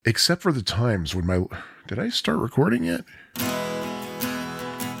Except for the times when did I start recording yet?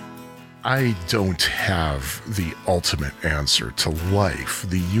 I don't have the ultimate answer to life,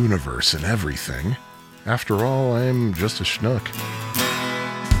 the universe, and everything. After all, I'm just a schnook.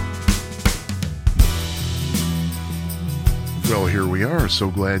 Well, here we are. So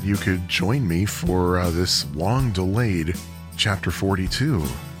glad you could join me for this long-delayed Chapter 42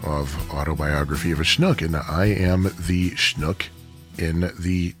 of Autobiography of a Schnook, and I am the schnook in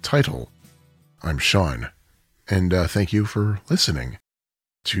the title. I'm Sean, and thank you for listening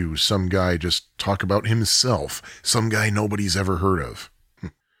to some guy just talk about himself, some guy nobody's ever heard of.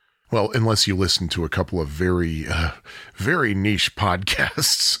 Well, unless you listen to a couple of very niche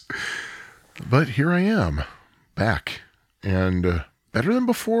podcasts. But here I am, back, and better than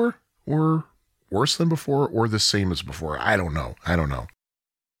before, or worse than before, or the same as before. I don't know.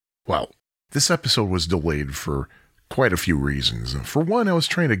 Well, this episode was delayed for quite a few reasons. For one, I was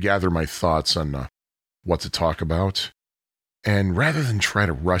trying to gather my thoughts on what to talk about. And rather than try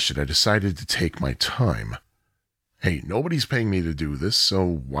to rush it, I decided to take my time. Hey, nobody's paying me to do this, so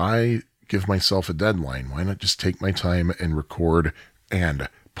why give myself a deadline? Why not just take my time and record and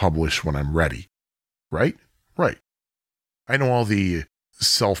publish when I'm ready? Right? Right. I know all the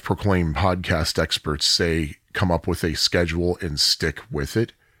self-proclaimed podcast experts say come up with a schedule and stick with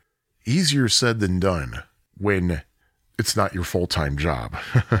it. Easier said than done when it's not your full-time job.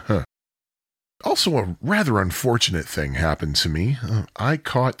 Also, a rather unfortunate thing happened to me. I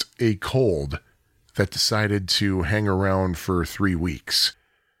caught a cold that decided to hang around for 3 weeks.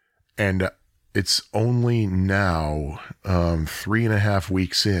 And it's only now, 3.5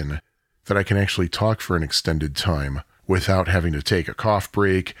 weeks in, that I can actually talk for an extended time without having to take a cough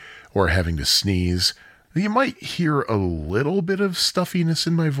break or having to sneeze. You might hear a little bit of stuffiness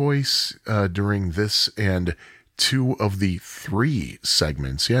in my voice during this and 2 of the 3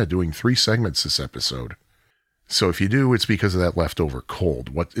 segments. Yeah, doing 3 segments this episode. So if you do, it's because of that leftover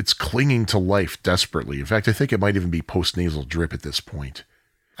cold. It's clinging to life desperately. In fact, I think it might even be post-nasal drip at this point.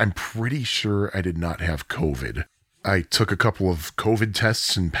 I'm pretty sure I did not have COVID. I took a couple of COVID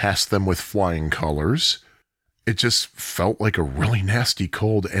tests and passed them with flying colors. It just felt like a really nasty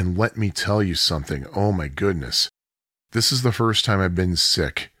cold, and let me tell you something. Oh my goodness. This is the first time I've been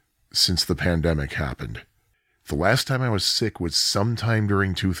sick since the pandemic happened. The last time I was sick was sometime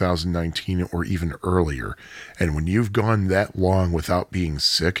during 2019 or even earlier. And when you've gone that long without being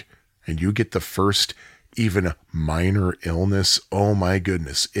sick and you get the first even minor illness, oh my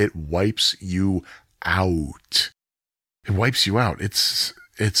goodness, it wipes you out. It wipes you out. It's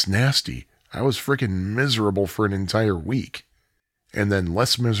nasty. I was freaking miserable for an entire week. And then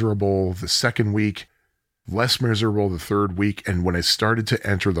less miserable the second week, less miserable the third week, and when I started to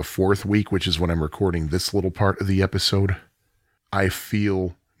enter the 4th week, which is when I'm recording this little part of the episode, I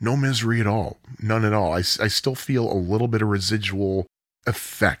feel no misery at all. None at all. I still feel a little bit of residual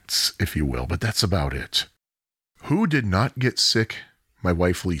effects, if you will, but that's about it. Who did not get sick? My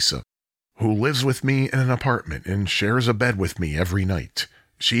wife, Lisa, who lives with me in an apartment and shares a bed with me every night.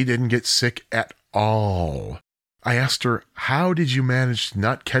 She didn't get sick at all. I asked her, how did you manage to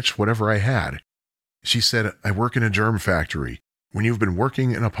not catch whatever I had? She said, I work in a germ factory. When you've been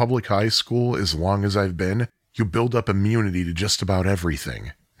working in a public high school as long as I've been, you build up immunity to just about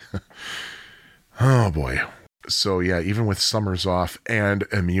everything. Oh boy. So yeah, even with summers off and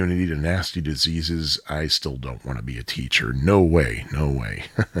immunity to nasty diseases, I still don't want to be a teacher. No way.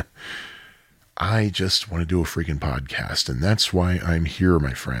 I just want to do a freaking podcast, and that's why I'm here,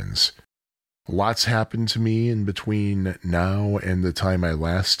 my friends. Lots happened to me in between now and the time I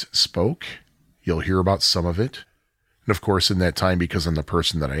last spoke. You'll hear about some of it. And of course, in that time, because I'm the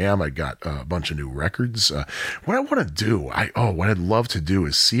person that I am, I got a bunch of new records. What I want to do, what I'd love to do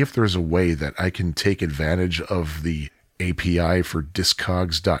is see if there's a way that I can take advantage of the API for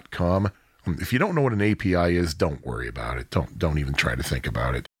Discogs.com. If you don't know what an API is, don't worry about it. Don't even try to think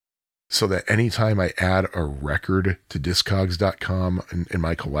about it. So that anytime I add a record to Discogs.com in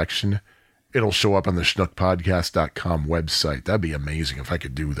my collection, it'll show up on the schnookpodcast.com website. That'd be amazing if I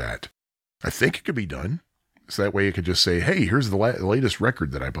could do that. I think it could be done. So that way you could just say, hey, here's the latest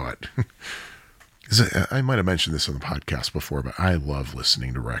record that I bought. I might have mentioned this on the podcast before, but I love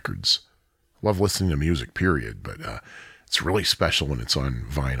listening to records. Love listening to music, period. But it's really special when it's on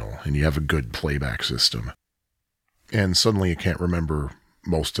vinyl and you have a good playback system. And suddenly you can't remember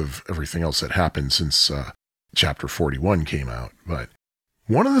most of everything else that happened since Chapter 41 came out. But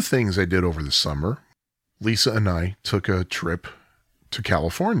one of the things I did over the summer, Lisa and I took a trip to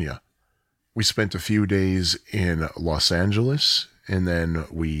California. We spent a few days in Los Angeles, and then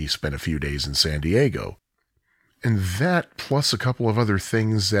we spent a few days in San Diego. And that, plus a couple of other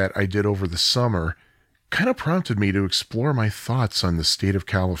things that I did over the summer, kind of prompted me to explore my thoughts on the state of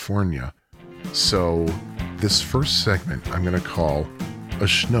California. So, this first segment I'm going to call A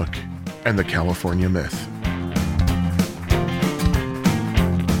Schnook and the California Myth.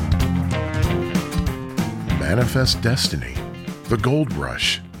 Manifest destiny, the gold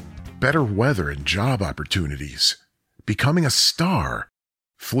rush, better weather and job opportunities, becoming a star.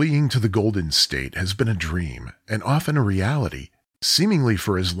 Fleeing to the Golden State has been a dream, and often a reality, seemingly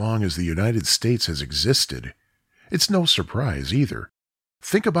for as long as the United States has existed. It's no surprise either.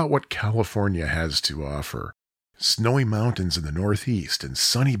 Think about what California has to offer. Snowy mountains in the northeast and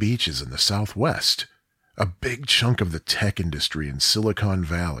sunny beaches in the southwest. A big chunk of the tech industry in Silicon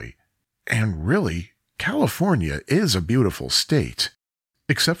Valley. And really, California is a beautiful state.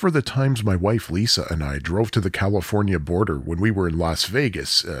 Except for the times my wife Lisa and I drove to the California border when we were in Las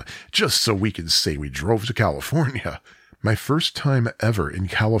Vegas, just so we could say we drove to California. My first time ever in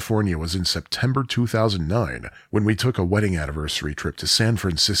California was in September 2009, when we took a wedding anniversary trip to San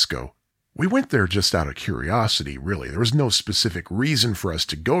Francisco. We went there just out of curiosity, really. There was no specific reason for us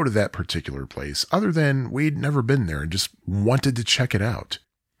to go to that particular place, other than we'd never been there and just wanted to check it out.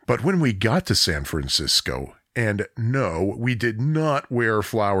 But when we got to San Francisco, and no, we did not wear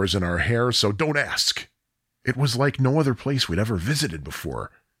flowers in our hair, so don't ask. It was like no other place we'd ever visited before.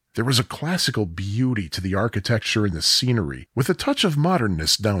 There was a classical beauty to the architecture and the scenery, with a touch of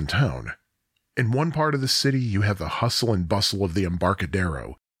modernness downtown. In one part of the city, you have the hustle and bustle of the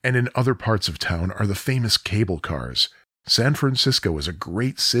Embarcadero, and in other parts of town are the famous cable cars. San Francisco is a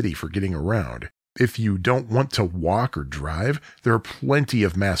great city for getting around. If you don't want to walk or drive, there are plenty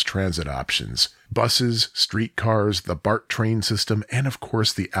of mass transit options. Buses, streetcars, the BART train system, and of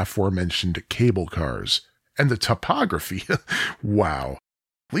course the aforementioned cable cars. And the topography, wow.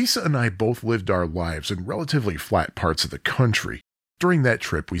 Lisa and I both lived our lives in relatively flat parts of the country. During that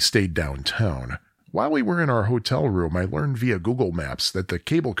trip, we stayed downtown. While we were in our hotel room, I learned via Google Maps that the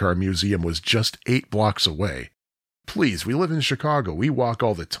Cable Car Museum was just 8 blocks away. Please, we live in Chicago. We walk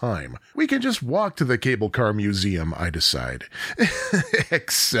all the time. We can just walk to the Cable Car Museum, I decide.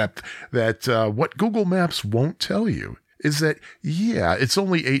 Except that what Google Maps won't tell you is that, yeah, it's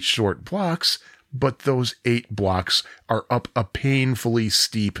only 8 short blocks, but those 8 blocks are up a painfully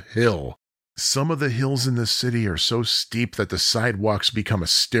steep hill. Some of the hills in the city are so steep that the sidewalks become a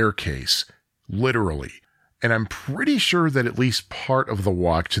staircase. Literally. And I'm pretty sure that at least part of the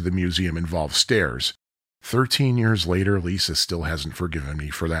walk to the museum involves stairs. 13 years later, Lisa still hasn't forgiven me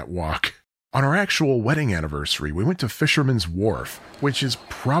for that walk. On our actual wedding anniversary, we went to Fisherman's Wharf, which is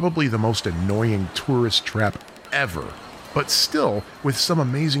probably the most annoying tourist trap ever, but still with some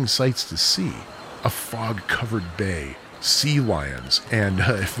amazing sights to see. A fog-covered bay, sea lions, and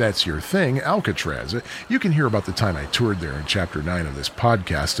if that's your thing, Alcatraz. You can hear about the time I toured there in Chapter 9 of this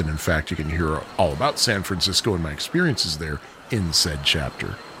podcast, and in fact, you can hear all about San Francisco and my experiences there in said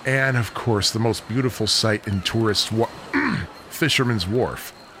chapter. And, of course, the most beautiful sight in Fisherman's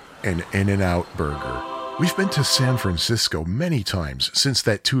Wharf, an In-N-Out burger. We've been to San Francisco many times since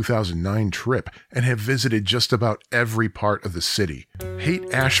that 2009 trip and have visited just about every part of the city.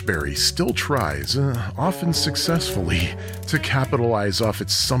 Haight-Ashbury still tries, often successfully, to capitalize off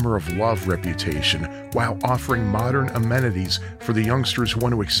its Summer of Love reputation while offering modern amenities for the youngsters who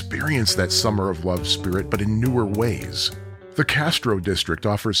want to experience that Summer of Love spirit but in newer ways. The Castro District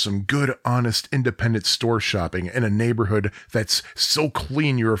offers some good, honest, independent store shopping in a neighborhood that's so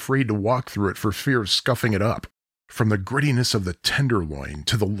clean you're afraid to walk through it for fear of scuffing it up. From the grittiness of the Tenderloin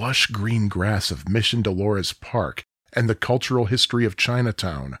to the lush green grass of Mission Dolores Park and the cultural history of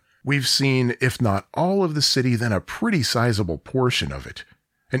Chinatown, we've seen, if not all of the city, then a pretty sizable portion of it.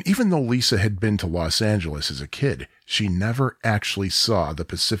 And even though Lisa had been to Los Angeles as a kid, she never actually saw the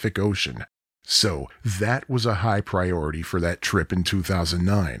Pacific Ocean. So that was a high priority for that trip in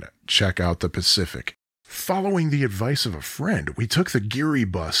 2009. Check out the Pacific. Following the advice of a friend, we took the Geary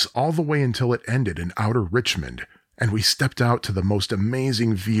bus all the way until it ended in outer Richmond, and we stepped out to the most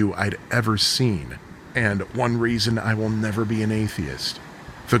amazing view I'd ever seen. And one reason I will never be an atheist.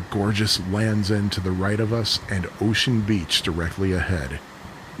 The gorgeous Land's End to the right of us and Ocean Beach directly ahead.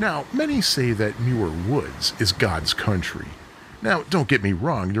 Now, many say that Muir Woods is God's country. Now, don't get me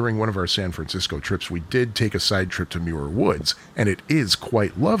wrong, during one of our San Francisco trips, we did take a side trip to Muir Woods, and it is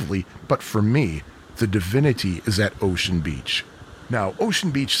quite lovely, but for me, the divinity is at Ocean Beach. Now, Ocean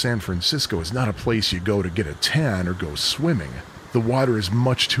Beach, San Francisco is not a place you go to get a tan or go swimming. The water is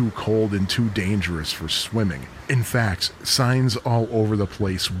much too cold and too dangerous for swimming. In fact, signs all over the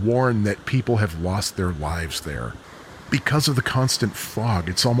place warn that people have lost their lives there. Because of the constant fog,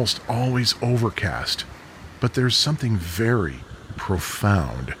 it's almost always overcast. but there's something very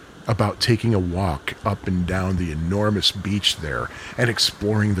profound about taking a walk up and down the enormous beach there and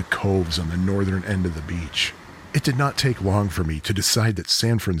exploring the coves on the northern end of the beach. It did not take long for me to decide that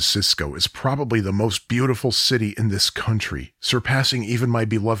San Francisco is probably the most beautiful city in this country, surpassing even my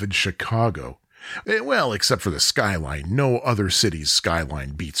beloved Chicago. Well, except for the skyline. No other city's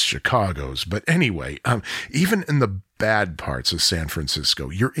skyline beats Chicago's. But anyway, even in the bad parts of San Francisco,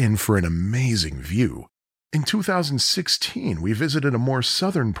 you're in for an amazing view. In 2016, we visited a more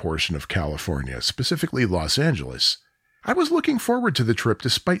southern portion of California, specifically Los Angeles. I was looking forward to the trip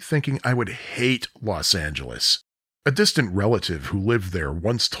despite thinking I would hate Los Angeles. A distant relative who lived there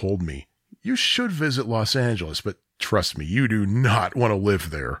once told me, "You should visit Los Angeles, but trust me, you do not want to live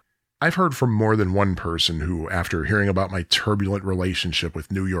there." I've heard from more than one person who, after hearing about my turbulent relationship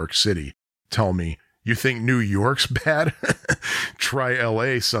with New York City, tell me, "You think New York's bad? Try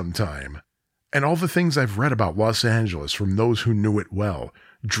LA sometime." And all the things I've read about Los Angeles from those who knew it well.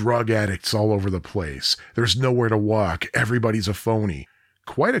 Drug addicts all over the place. There's nowhere to walk. Everybody's a phony.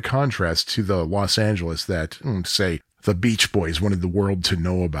 Quite a contrast to the Los Angeles that, say, the Beach Boys wanted the world to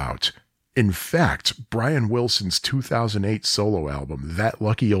know about. In fact, Brian Wilson's 2008 solo album, That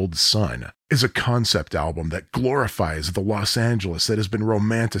Lucky Old Sun, is a concept album that glorifies the Los Angeles that has been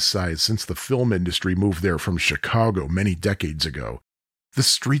romanticized since the film industry moved there from Chicago many decades ago. The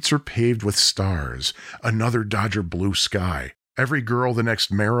streets are paved with stars, another Dodger blue sky. Every girl the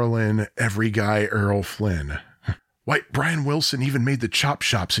next Marilyn, every guy Errol Flynn. Why, Brian Wilson even made the chop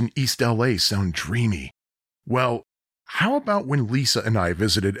shops in East LA sound dreamy. Well, how about when Lisa and I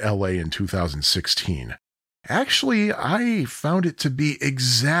visited LA in 2016? Actually, I found it to be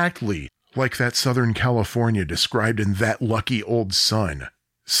exactly like that Southern California described in That Lucky Old Sun.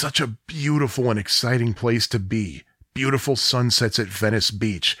 Such a beautiful and exciting place to be. Beautiful sunsets at Venice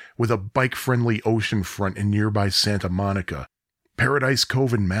Beach with a bike-friendly oceanfront in nearby Santa Monica. Paradise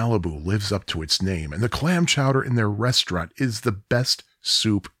Cove in Malibu lives up to its name, and the clam chowder in their restaurant is the best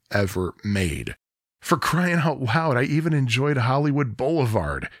soup ever made. For crying out loud, I even enjoyed Hollywood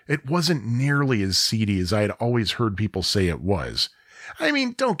Boulevard. It wasn't nearly as seedy as I had always heard people say it was. I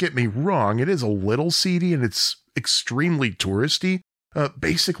mean, don't get me wrong, it is a little seedy and it's extremely touristy.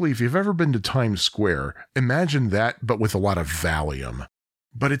 Basically, if you've ever been to Times Square, imagine that but with a lot of Valium.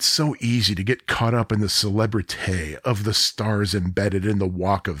 But it's so easy to get caught up in the celebrity of the stars embedded in the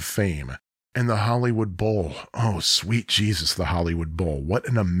Walk of Fame. And the Hollywood Bowl. Oh, sweet Jesus, the Hollywood Bowl. What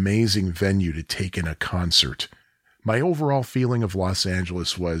an amazing venue to take in a concert. My overall feeling of Los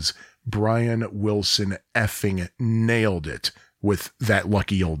Angeles was Brian Wilson effing nailed it with That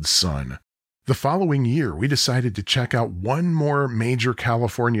Lucky Old Sun. The following year, we decided to check out one more major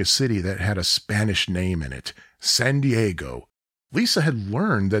California city that had a Spanish name in it, San Diego. Lisa had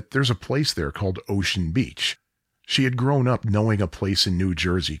learned that there's a place there called Ocean Beach. She had grown up knowing a place in New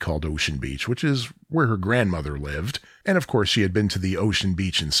Jersey called Ocean Beach, which is where her grandmother lived. And of course, she had been to the Ocean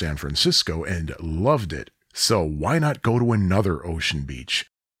Beach in San Francisco and loved it. So why not go to another Ocean Beach?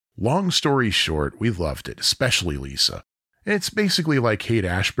 Long story short, we loved it, especially Lisa. It's basically like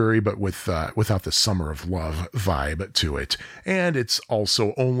Haight-Ashbury, but without the Summer of Love vibe to it. And it's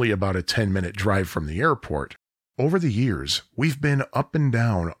also only about a 10-minute drive from the airport. Over the years, we've been up and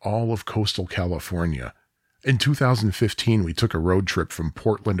down all of coastal California. In 2015, we took a road trip from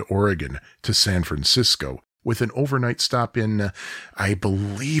Portland, Oregon to San Francisco with an overnight stop in, I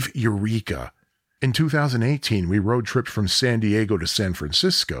believe, Eureka. In 2018, we road tripped from San Diego to San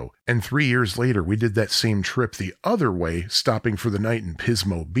Francisco, and 3 years later, we did that same trip the other way, stopping for the night in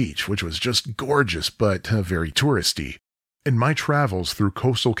Pismo Beach, which was just gorgeous, but very touristy. In my travels through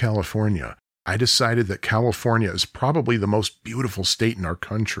coastal California, I decided that California is probably the most beautiful state in our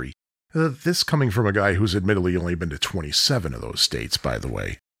country. This coming from a guy who's admittedly only been to 27 of those states, by the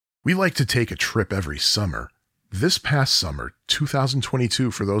way. We like to take a trip every summer. This past summer,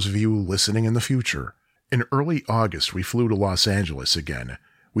 2022 for those of you listening in the future, in early August we flew to Los Angeles again.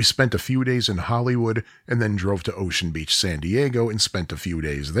 We spent a few days in Hollywood and then drove to Ocean Beach, San Diego and spent a few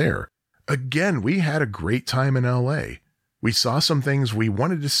days there. Again, we had a great time in LA. We saw some things we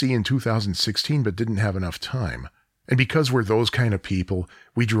wanted to see in 2016 but didn't have enough time. And because we're those kind of people,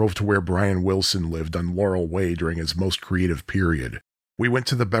 we drove to where Brian Wilson lived on Laurel Way during his most creative period. We went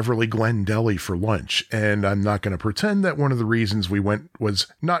to the Beverly Glen Deli for lunch, and I'm not going to pretend that one of the reasons we went was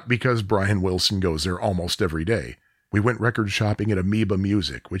not because Brian Wilson goes there almost every day. We went record shopping at Amoeba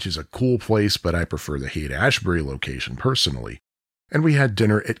Music, which is a cool place, but I prefer the Haight-Ashbury location personally. And we had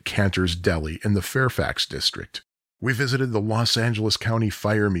dinner at Cantor's Deli in the Fairfax district. We visited the Los Angeles County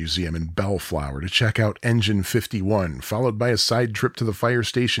Fire Museum in Bellflower to check out Engine 51, followed by a side trip to the fire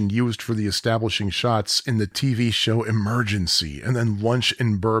station used for the establishing shots in the TV show Emergency, and then lunch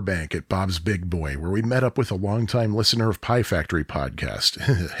in Burbank at Bob's Big Boy, where we met up with a longtime listener of Pie Factory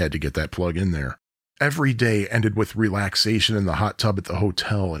podcast. Had to get that plug in there. Every day ended with relaxation in the hot tub at the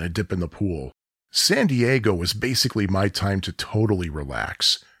hotel and a dip in the pool. San Diego was basically my time to totally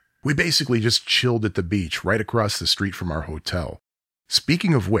relax. We basically just chilled at the beach right across the street from our hotel.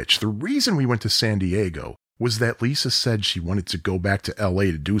 Speaking of which, the reason we went to San Diego was that Lisa said she wanted to go back to LA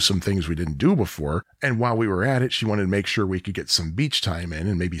to do some things we didn't do before, and while we were at it, she wanted to make sure we could get some beach time in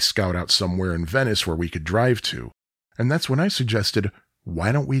and maybe scout out somewhere in Venice where we could drive to. And that's when I suggested,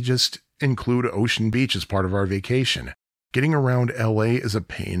 why don't we just include Ocean Beach as part of our vacation? Getting around LA is a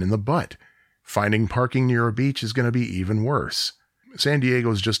pain in the butt. Finding parking near a beach is going to be even worse. San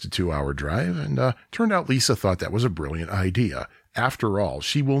Diego's just a 2-hour drive, and turned out Lisa thought that was a brilliant idea. After all,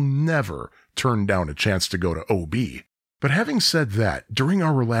 she will never turn down a chance to go to OB. But having said that, during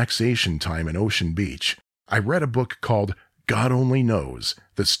our relaxation time in Ocean Beach, I read a book called God Only Knows,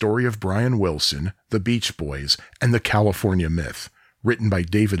 The Story of Brian Wilson, the Beach Boys, and the California Myth, written by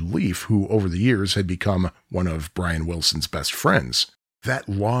David Leaf, who over the years had become one of Brian Wilson's best friends. That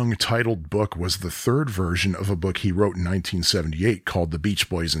long-titled book was the third version of a book he wrote in 1978 called The Beach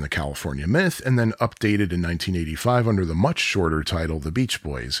Boys and the California Myth, and then updated in 1985 under the much shorter title The Beach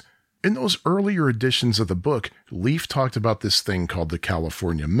Boys. In those earlier editions of the book, Leaf talked about this thing called the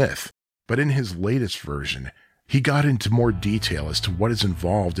California Myth, but in his latest version, he got into more detail as to what is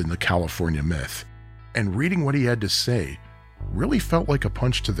involved in the California Myth, and reading what he had to say really felt like a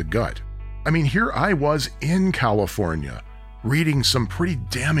punch to the gut. I mean, here I was in California, reading some pretty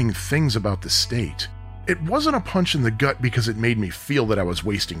damning things about the state. It wasn't a punch in the gut because it made me feel that I was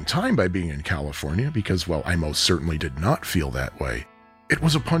wasting time by being in California, because, well, I most certainly did not feel that way. It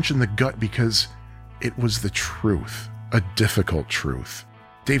was a punch in the gut because it was the truth, a difficult truth.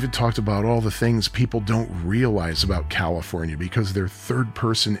 David talked about all the things people don't realize about California because their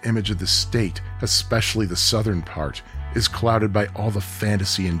third-person image of the state, especially the southern part, is clouded by all the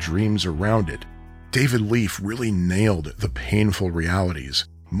fantasy and dreams around it. David Leaf really nailed the painful realities,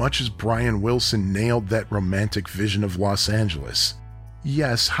 much as Brian Wilson nailed that romantic vision of Los Angeles.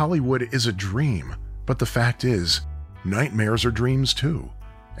 Yes, Hollywood is a dream, but the fact is, nightmares are dreams too,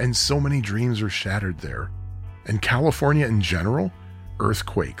 and so many dreams are shattered there. And California in general?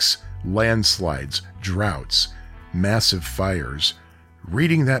 Earthquakes, landslides, droughts, massive fires.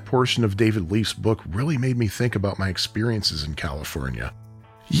 Reading that portion of David Leaf's book really made me think about my experiences in California.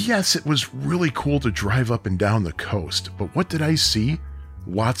 Yes, it was really cool to drive up and down the coast, but what did I see?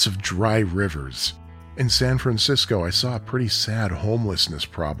 Lots of dry rivers. In San Francisco, I saw a pretty sad homelessness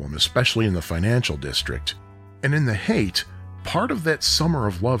problem, especially in the financial district. And in the Haight, part of that summer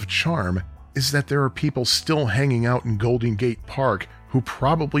of love charm is that there are people still hanging out in Golden Gate Park who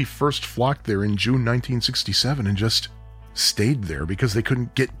probably first flocked there in June 1967 and just stayed there because they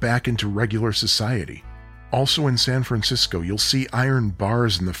couldn't get back into regular society. Also in San Francisco, you'll see iron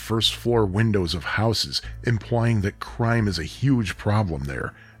bars in the first floor windows of houses, implying that crime is a huge problem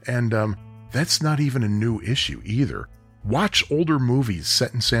there. And that's not even a new issue either. Watch older movies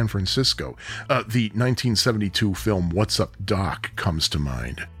set in San Francisco. The 1972 film What's Up, Doc comes to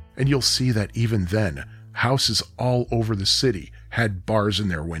mind. And you'll see that even then, houses all over the city had bars in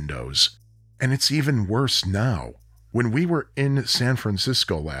their windows. And it's even worse now. When we were in San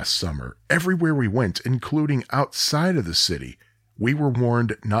Francisco last summer, everywhere we went, including outside of the city, we were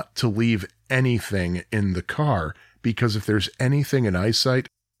warned not to leave anything in the car because if there's anything in eyesight,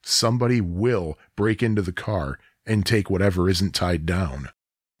 somebody will break into the car and take whatever isn't tied down.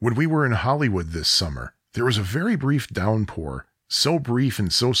 When we were in Hollywood this summer, there was a very brief downpour, so brief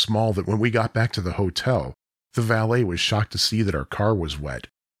and so small that when we got back to the hotel, the valet was shocked to see that our car was wet.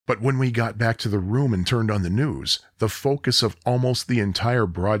 But when we got back to the room and turned on the news, the focus of almost the entire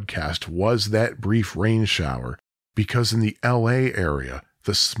broadcast was that brief rain shower, because in the LA area,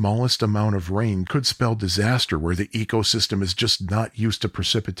 the smallest amount of rain could spell disaster where the ecosystem is just not used to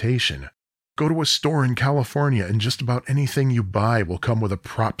precipitation. Go to a store in California and just about anything you buy will come with a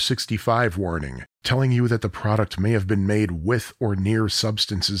Prop 65 warning, telling you that the product may have been made with or near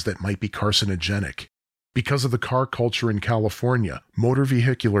substances that might be carcinogenic. Because of the car culture in California, motor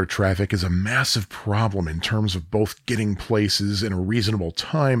vehicular traffic is a massive problem in terms of both getting places in a reasonable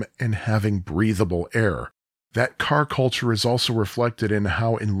time and having breathable air. That car culture is also reflected in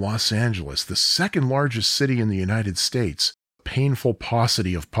how in Los Angeles, the second largest city in the United States, painful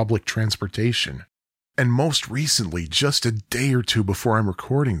paucity of public transportation. And most recently, just a day or two before I'm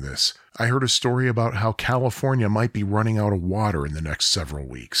recording this, I heard a story about how California might be running out of water in the next several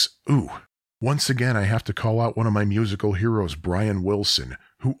weeks. Ooh. Once again, I have to call out one of my musical heroes, Brian Wilson,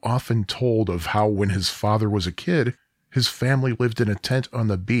 who often told of how when his father was a kid, his family lived in a tent on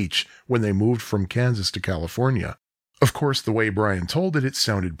the beach when they moved from Kansas to California. Of course, the way Brian told it, it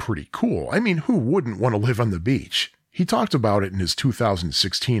sounded pretty cool. I mean, who wouldn't want to live on the beach? He talked about it in his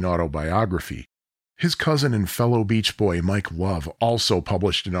 2016 autobiography. His cousin and fellow Beach Boy Mike Love also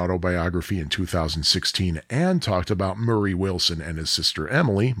published an autobiography in 2016 and talked about Murray Wilson and his sister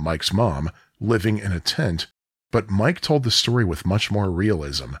Emily, Mike's mom, living in a tent. But Mike told the story with much more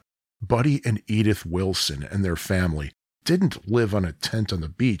realism. Buddy and Edith Wilson and their family didn't live on a tent on the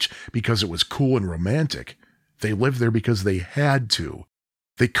beach because it was cool and romantic. They lived there because they had to.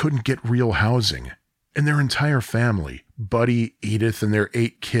 They couldn't get real housing. And their entire family, Buddy, Edith, and their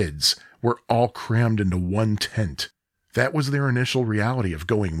 8 kids, were all crammed into one tent. That was their initial reality of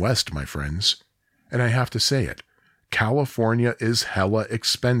going west, my friends. And I have to say it. California is hella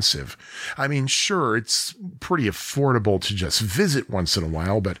expensive. I mean, sure, it's pretty affordable to just visit once in a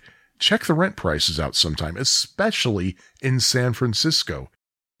while, but check the rent prices out sometime, especially in San Francisco.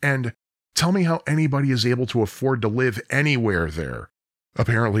 And tell me how anybody is able to afford to live anywhere there.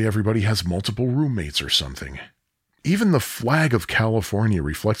 Apparently everybody has multiple roommates or something. Even the flag of California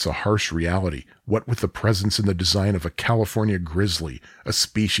reflects a harsh reality, what with the presence and the design of a California grizzly, a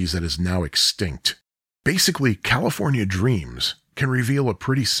species that is now extinct. Basically, California dreams can reveal a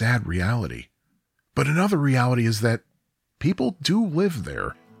pretty sad reality. But another reality is that people do live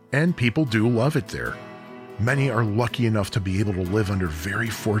there, and people do love it there. Many are lucky enough to be able to live under very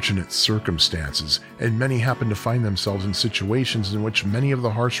fortunate circumstances, and many happen to find themselves in situations in which many of the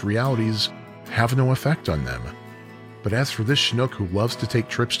harsh realities have no effect on them. But as for this schnook who loves to take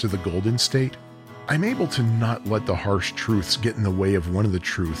trips to the Golden State, I'm able to not let the harsh truths get in the way of one of the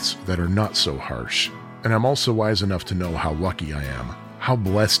truths that are not so harsh. And I'm also wise enough to know how lucky I am, how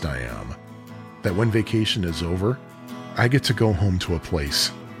blessed I am, that when vacation is over, I get to go home to a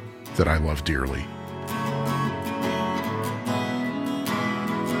place that I love dearly.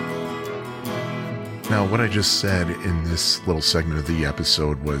 Now, what I just said in this little segment of the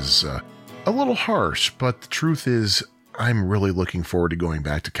episode was a little harsh, but the truth is, I'm really looking forward to going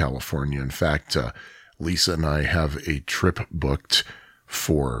back to California. In fact, Lisa and I have a trip booked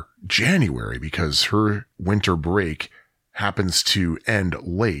for January because her winter break happens to end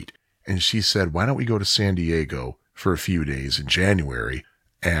late. And she said, why don't we go to San Diego for a few days in January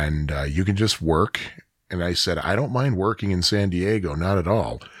and you can just work. And I said, I don't mind working in San Diego, not at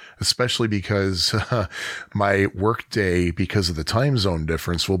all, especially because my work day, because of the time zone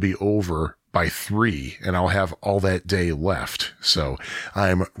difference, will be over by 3 and I'll have all that day left. So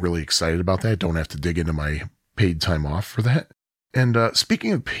I'm really excited about that. Don't have to dig into my paid time off for that. And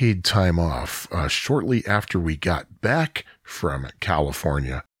speaking of paid time off, shortly after we got back from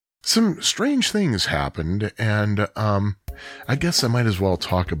California, some strange things happened, and I guess I might as well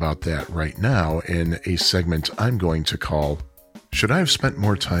talk about that right now in a segment I'm going to call, Should I Have Spent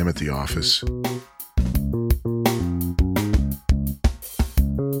More Time at the Office?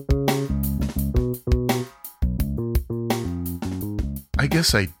 I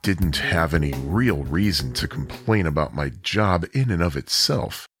guess I didn't have any real reason to complain about my job in and of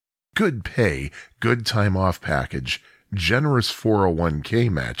itself. Good pay, good time off package, generous 401k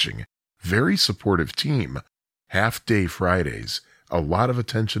matching, very supportive team, half-day Fridays, a lot of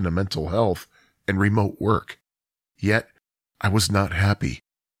attention to mental health, and remote work. Yet, I was not happy.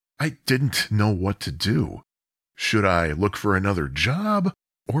 I didn't know what to do. Should I look for another job,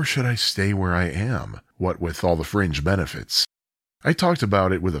 or should I stay where I am, what with all the fringe benefits? I talked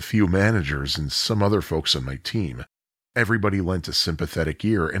about it with a few managers and some other folks on my team. Everybody lent a sympathetic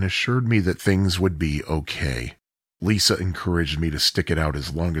ear and assured me that things would be okay. Lisa encouraged me to stick it out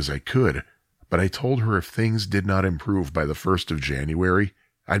as long as I could, but I told her if things did not improve by the 1st of January,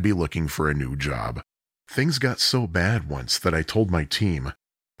 I'd be looking for a new job. Things got so bad once that I told my team,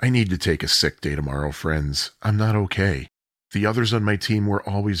 I need to take a sick day tomorrow, friends. I'm not okay. The others on my team were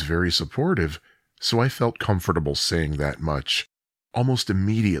always very supportive, so I felt comfortable saying that much. Almost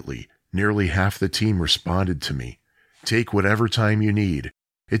immediately, nearly half the team responded to me. Take whatever time you need.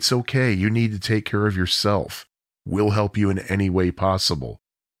 It's okay. You need to take care of yourself. We'll help you in any way possible.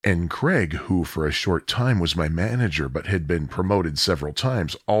 And Craig, who for a short time was my manager but had been promoted several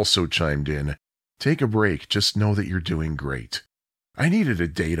times, also chimed in. Take a break. Just know that you're doing great. I needed a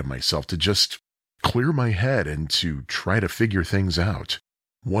day to myself to just clear my head and to try to figure things out.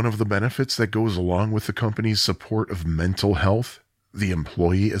 One of the benefits that goes along with the company's support of mental health the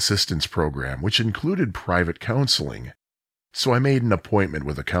Employee Assistance Program, which included private counseling. So I made an appointment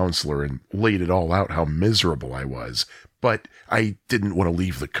with a counselor and laid it all out how miserable I was, but I didn't want to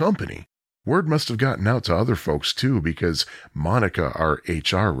leave the company. Word must have gotten out to other folks too, because Monica, our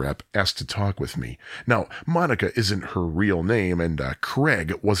HR rep, asked to talk with me. Now, Monica isn't her real name, and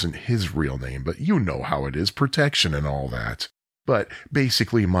Craig wasn't his real name, but you know how it is, protection and all that. But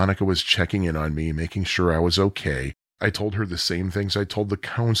basically, Monica was checking in on me, making sure I was okay. I told her the same things I told the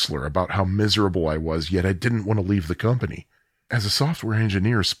counselor about how miserable I was, yet I didn't want to leave the company. As a software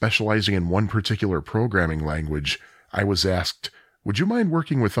engineer specializing in one particular programming language, I was asked, "Would you mind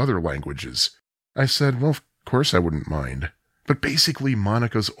working with other languages?" I said, well, of course I wouldn't mind. But basically,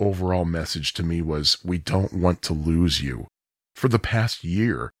 Monica's overall message to me was, we don't want to lose you. For the past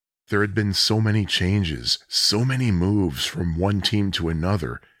year, there had been so many changes, so many moves from one team to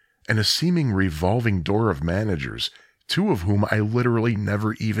another, and a seeming revolving door of managers, two of whom I literally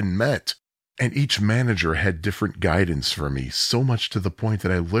never even met. And each manager had different guidance for me, so much to the point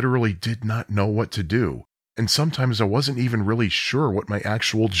that I literally did not know what to do. And sometimes I wasn't even really sure what my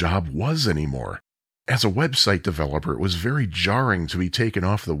actual job was anymore. As a website developer, it was very jarring to be taken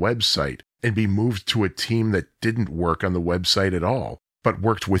off the website and be moved to a team that didn't work on the website at all, but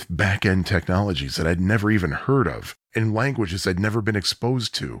worked with back-end technologies that I'd never even heard of, and languages I'd never been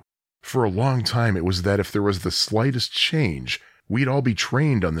exposed to. For a long time, it was that if there was the slightest change, we'd all be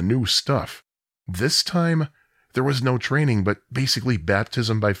trained on the new stuff. This time, there was no training, but basically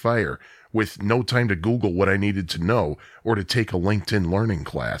baptism by fire, with no time to Google what I needed to know or to take a LinkedIn learning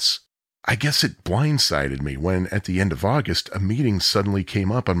class. I guess it blindsided me when, at the end of August, a meeting suddenly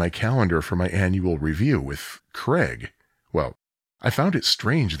came up on my calendar for my annual review with Craig. Well, I found it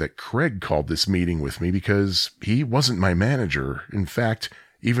strange that Craig called this meeting with me because he wasn't my manager. In fact,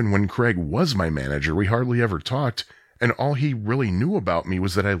 even when Craig was my manager, we hardly ever talked, and all he really knew about me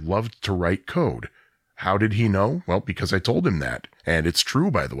was that I loved to write code. How did he know? Well, because I told him that. And it's true,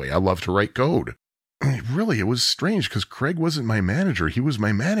 by the way, I love to write code. Really, it was strange because Craig wasn't my manager. He was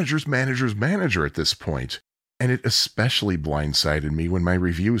my manager's manager's manager at this point. And it especially blindsided me when my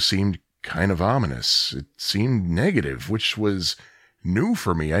review seemed kind of ominous. It seemed negative, which was new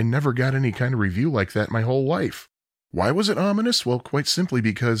for me. I never got any kind of review like that my whole life. Why was it ominous? Well, quite simply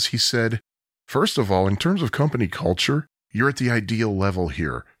because he said, first of all, in terms of company culture, you're at the ideal level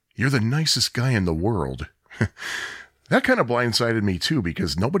here. You're the nicest guy in the world. That kind of blindsided me too,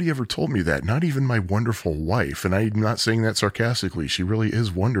 because nobody ever told me that, not even my wonderful wife. And I'm not saying that sarcastically. She really is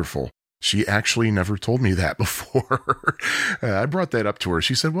wonderful. She actually never told me that before. I brought that up to her.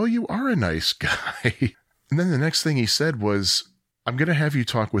 She said, well, you are a nice guy. And then the next thing he said was, I'm going to have you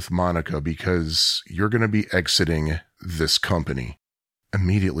talk with Monica because you're going to be exiting this company.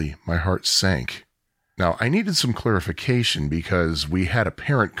 Immediately, my heart sank. Now, I needed some clarification because we had a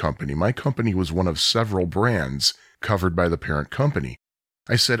parent company. My company was one of several brands covered by the parent company.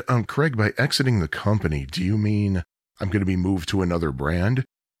 I said, Craig, by exiting the company, do you mean I'm going to be moved to another brand?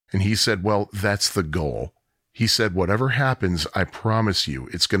 And he said, well, that's the goal. He said, whatever happens, I promise you,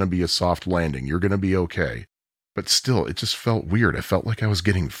 it's going to be a soft landing. You're going to be okay. But still, it just felt weird. I felt like I was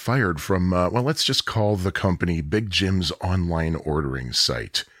getting fired from, let's just call the company Big Jim's online ordering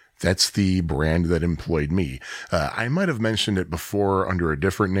site. That's the brand that employed me. I might have mentioned it before under a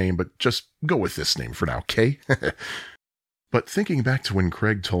different name, but just go with this name for now, okay? But thinking back to when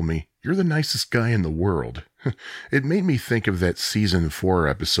Craig told me, you're the nicest guy in the world, it made me think of that season 4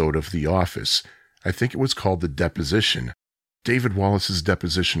 episode of The Office. I think it was called The Deposition. David Wallace's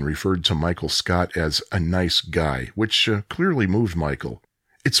deposition referred to Michael Scott as a nice guy, which clearly moved Michael.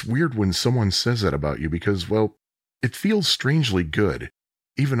 It's weird when someone says that about you because, well, it feels strangely good,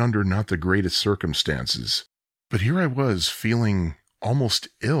 even under not the greatest circumstances. But here I was feeling almost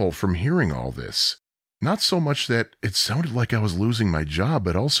ill from hearing all this. Not so much that it sounded like I was losing my job,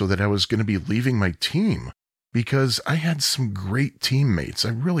 but also that I was going to be leaving my team. Because I had some great teammates. I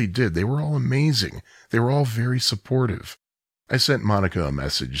really did. They were all amazing. They were all very supportive. I sent Monica a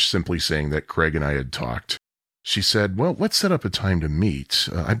message simply saying that Craig and I had talked. She said, well, let's set up a time to meet.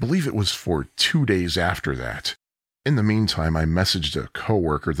 I believe it was for 2 days after that. In the meantime, I messaged a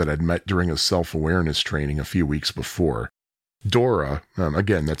coworker that I'd met during a self-awareness training a few weeks before. Dora,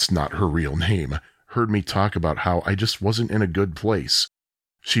 again, that's not her real name, heard me talk about how I just wasn't in a good place.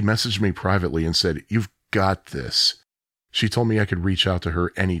 She messaged me privately and said, you've got this. She told me I could reach out to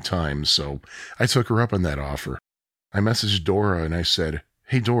her anytime, so I took her up on that offer. I messaged Dora and I said,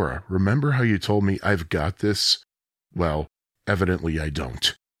 hey Dora, remember how you told me I've got this? Well, evidently I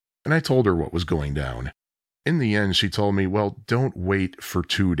don't. And I told her what was going down. In the end, she told me, well, don't wait for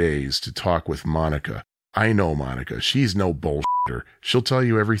 2 days to talk with Monica. I know Monica. She's no bullshitter. She'll tell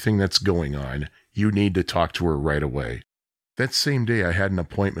you everything that's going on. You need to talk to her right away. That same day, I had an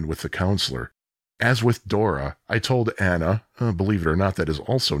appointment with the counselor. As with Dora, I told Anna, believe it or not, that is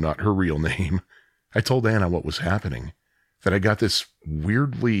also not her real name. I told Anna what was happening, that I got this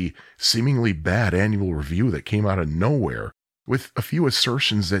weirdly, seemingly bad annual review that came out of nowhere, with a few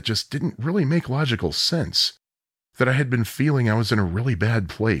assertions that just didn't really make logical sense, that I had been feeling I was in a really bad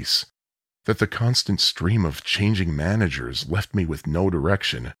place, that the constant stream of changing managers left me with no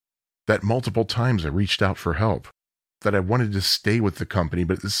direction, that multiple times I reached out for help, that I wanted to stay with the company,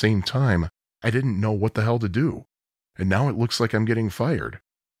 but at the same time, I didn't know what the hell to do, and now it looks like I'm getting fired.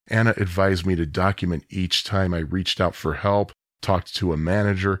 Anna advised me to document each time I reached out for help, talked to a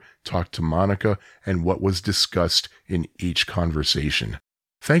manager, talked to Monica, and what was discussed in each conversation.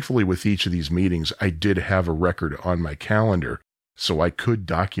 Thankfully, with each of these meetings, I did have a record on my calendar, so I could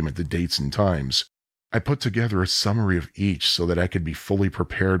document the dates and times. I put together a summary of each so that I could be fully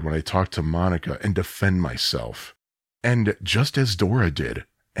prepared when I talked to Monica and defend myself. And just as Dora did,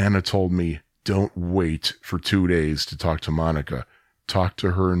 Anna told me, don't wait for 2 days to talk to Monica. Talk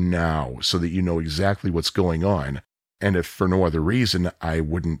to her now so that you know exactly what's going on. And if for no other reason, I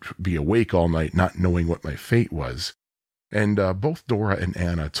wouldn't be awake all night not knowing what my fate was. And both Dora and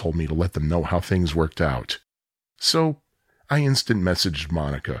Anna told me to let them know how things worked out. So I instant messaged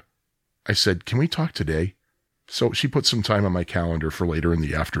Monica. I said, can we talk today? So she put some time on my calendar for later in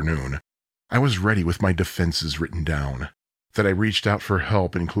the afternoon. I was ready with my defenses written down, that I reached out for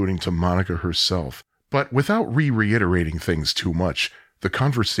help, including to Monica herself. But without reiterating things too much, the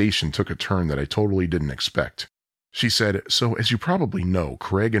conversation took a turn that I totally didn't expect. She said, so as you probably know,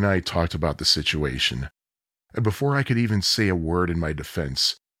 Craig and I talked about the situation. And before I could even say a word in my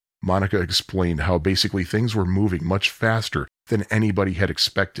defense, Monica explained how basically things were moving much faster than anybody had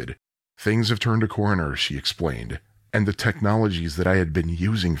expected. Things have turned a corner, she explained, and the technologies that I had been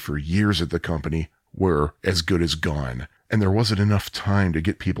using for years at the company were as good as gone, and there wasn't enough time to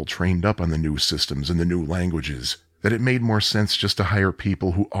get people trained up on the new systems and the new languages, that it made more sense just to hire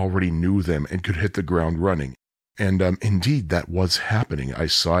people who already knew them and could hit the ground running. And indeed, that was happening. I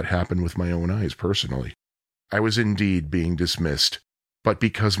saw it happen with my own eyes personally. I was indeed being dismissed, but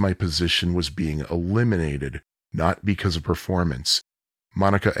because my position was being eliminated, not because of performance.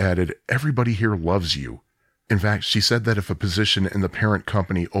 Monica added, everybody here loves you. In fact, she said that if a position in the parent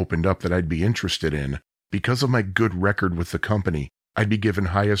company opened up that I'd be interested in, because of my good record with the company, I'd be given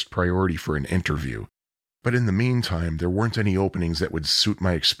highest priority for an interview. But in the meantime, there weren't any openings that would suit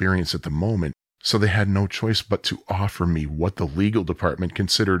my experience at the moment, so they had no choice but to offer me what the legal department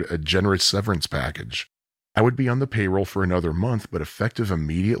considered a generous severance package. I would be on the payroll for another month, but effective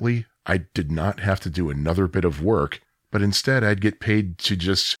immediately, I did not have to do another bit of work, but instead I'd get paid to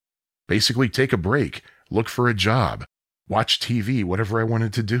just basically take a break, look for a job, watch TV, whatever I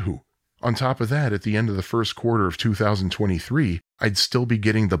wanted to do. On top of that, at the end of the first quarter of 2023, I'd still be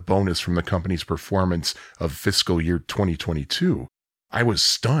getting the bonus from the company's performance of fiscal year 2022. I was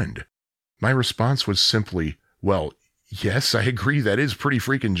stunned. My response was simply, well, yes, I agree, that is pretty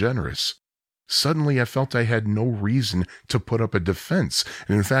freaking generous. Suddenly, I felt I had no reason to put up a defense.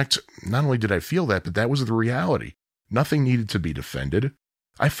 And in fact, not only did I feel that, but that was the reality. Nothing needed to be defended.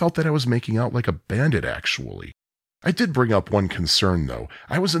 I felt that I was making out like a bandit, actually. I did bring up one concern, though.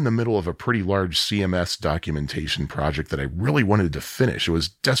 I was in the middle of a pretty large CMS documentation project that I really wanted to finish. It was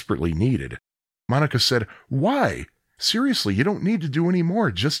desperately needed. Monica said, why? Seriously, you don't need to do any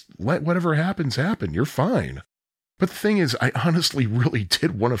more. Just let whatever happens happen. You're fine. But the thing is, I honestly really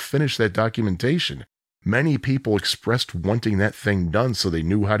did want to finish that documentation. Many people expressed wanting that thing done so they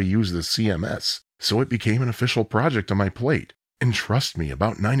knew how to use the CMS. So it became an official project on my plate. And trust me,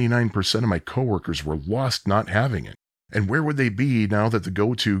 about 99% of my coworkers were lost not having it. And where would they be now that the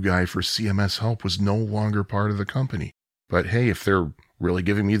go-to guy for CMS help was no longer part of the company? But hey, if they're really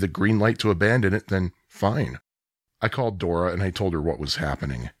giving me the green light to abandon it, then fine. I called Dora and I told her what was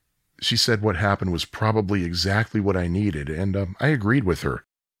happening. She said what happened was probably exactly what I needed, and I agreed with her.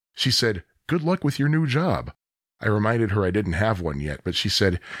 She said, good luck with your new job. I reminded her I didn't have one yet, but she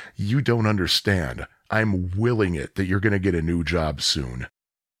said, you don't understand. I'm willing it that you're going to get a new job soon.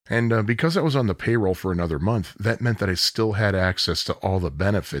 And because I was on the payroll for another month, that meant that I still had access to all the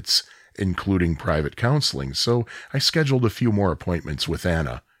benefits, including private counseling, so I scheduled a few more appointments with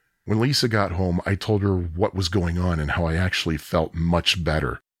Anna. When Lisa got home, I told her what was going on and how I actually felt much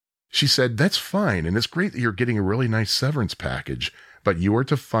better. She said, that's fine, and it's great that you're getting a really nice severance package, but you are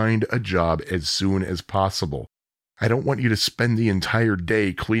to find a job as soon as possible. I don't want you to spend the entire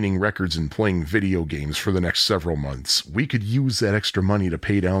day cleaning records and playing video games for the next several months. We could use that extra money to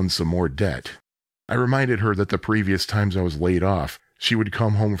pay down some more debt. I reminded her that the previous times I was laid off, she would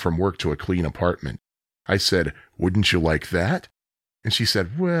come home from work to a clean apartment. I said, "Wouldn't you like that?" And she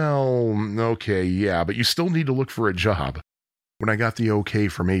said, "Well, okay, yeah, but you still need to look for a job." When I got the okay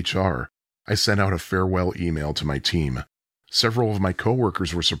from HR, I sent out a farewell email to my team. Several of my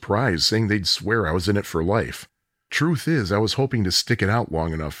coworkers were surprised, saying they'd swear I was in it for life. Truth is, I was hoping to stick it out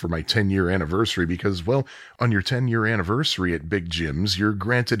long enough for my 10-year anniversary because, well, on your 10-year anniversary at Big Jim's, you're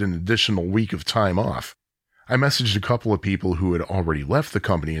granted an additional week of time off. I messaged a couple of people who had already left the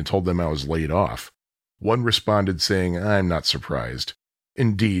company and told them I was laid off. One responded saying, "I'm not surprised."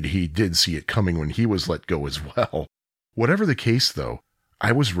 Indeed, he did see it coming when he was let go as well. Whatever the case, though,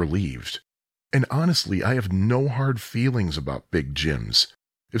 I was relieved. And honestly, I have no hard feelings about Big Jim's.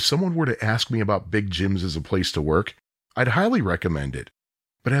 If someone were to ask me about Big Jim's as a place to work, I'd highly recommend it.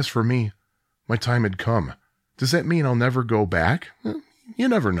 But as for me, my time had come. Does that mean I'll never go back? You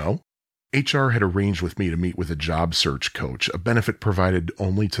never know. HR had arranged with me to meet with a job search coach, a benefit provided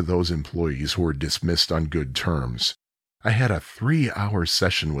only to those employees who were dismissed on good terms. I had a 3-hour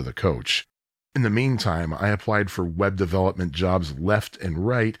session with a coach. In the meantime, I applied for web development jobs left and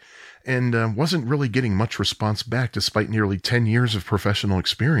right, and wasn't really getting much response back despite nearly 10 years of professional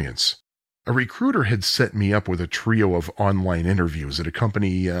experience. A recruiter had set me up with a trio of online interviews at a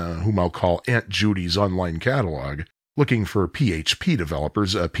company whom I'll call Aunt Judy's Online Catalog, looking for PHP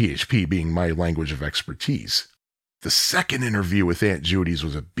developers, PHP being my language of expertise. The second interview with Aunt Judy's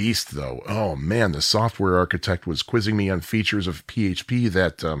was a beast, though. Oh man, the software architect was quizzing me on features of PHP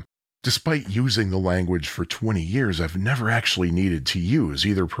that, despite using the language for 20 years, I've never actually needed to use,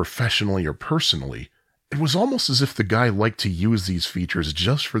 either professionally or personally. It was almost as if the guy liked to use these features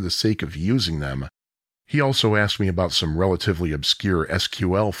just for the sake of using them. He also asked me about some relatively obscure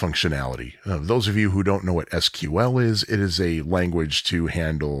SQL functionality. Those of you who don't know what SQL is, it is a language to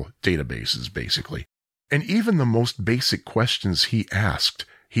handle databases, basically. And even the most basic questions he asked,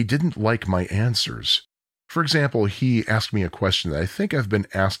 he didn't like my answers. For example, he asked me a question that I think I've been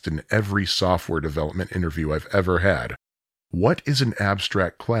asked in every software development interview I've ever had. What is an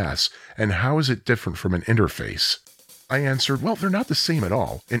abstract class, and how is it different from an interface? I answered, well, they're not the same at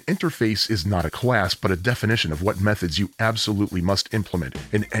all. An interface is not a class, but a definition of what methods you absolutely must implement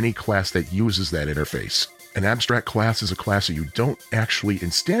in any class that uses that interface. An abstract class is a class that you don't actually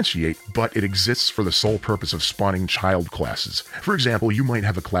instantiate, but it exists for the sole purpose of spawning child classes. For example, you might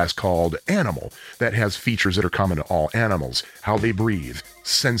have a class called Animal that has features that are common to all animals, how they breathe,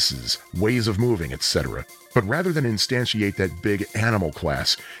 senses, ways of moving, etc. But rather than instantiate that big animal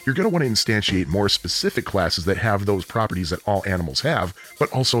class, you're going to want to instantiate more specific classes that have those properties that all animals have,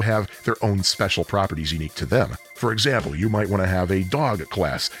 but also have their own special properties unique to them. For example, you might want to have a dog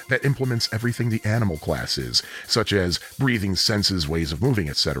class that implements everything the animal class is, such as breathing, senses, ways of moving,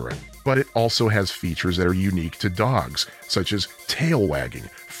 etc. But it also has features that are unique to dogs, such as tail wagging,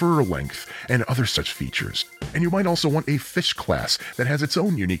 fur length, and other such features. And you might also want a fish class that has its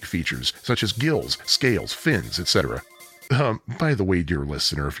own unique features, such as gills, scales, fins, etc. By the way, dear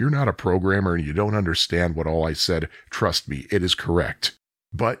listener, if you're not a programmer and you don't understand what all I said, trust me, it is correct.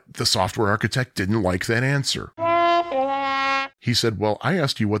 But the software architect didn't like that answer. He said, well, I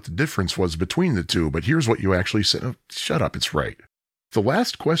asked you what the difference was between the two, but here's what you actually said. Oh, shut up, it's right. The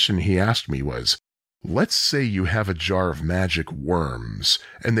last question he asked me was, let's say you have a jar of magic worms,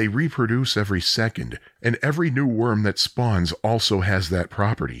 and they reproduce every second, and every new worm that spawns also has that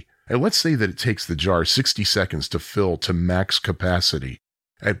property. And let's say that it takes the jar 60 seconds to fill to max capacity.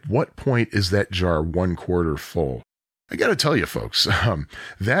 At what point is that jar 1/4 full? I gotta tell you, folks,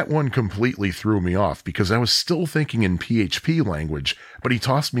 that one completely threw me off because I was still thinking in PHP language, but he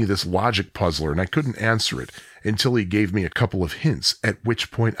tossed me this logic puzzler and I couldn't answer it until he gave me a couple of hints, at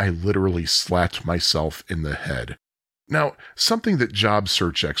which point I literally slapped myself in the head. Now, something that job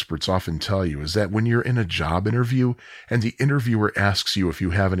search experts often tell you is that when you're in a job interview and the interviewer asks you if you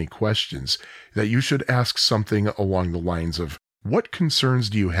have any questions, that you should ask something along the lines of, what concerns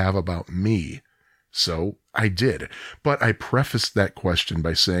do you have about me? So I did, but I prefaced that question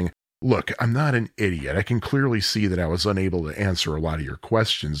by saying, look, I'm not an idiot. I can clearly see that I was unable to answer a lot of your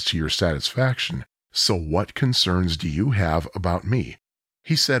questions to your satisfaction. So what concerns do you have about me?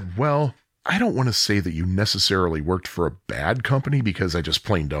 He said, well, I don't want to say that you necessarily worked for a bad company because I just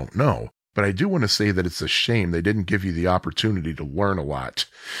plain don't know, but I do want to say that it's a shame they didn't give you the opportunity to learn a lot.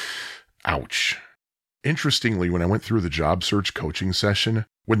 Ouch. Interestingly, when I went through the job search coaching session,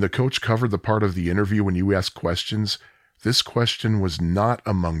 when the coach covered the part of the interview when you ask questions, this question was not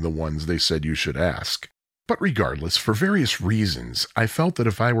among the ones they said you should ask. But regardless, for various reasons, I felt that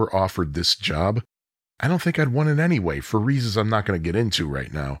if I were offered this job, I don't think I'd want it anyway, for reasons I'm not going to get into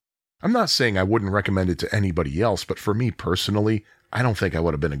right now. I'm not saying I wouldn't recommend it to anybody else, but for me personally, I don't think I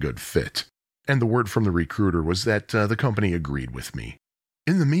would have been a good fit. And the word from the recruiter was that the company agreed with me.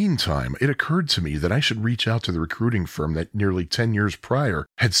 In the meantime, it occurred to me that I should reach out to the recruiting firm that nearly 10 years prior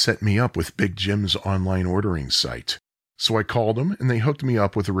had set me up with Big Jim's online ordering site. So I called them, and they hooked me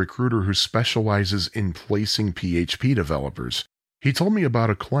up with a recruiter who specializes in placing PHP developers. He told me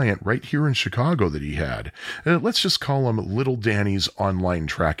about a client right here in Chicago that he had. Let's just call him Little Danny's online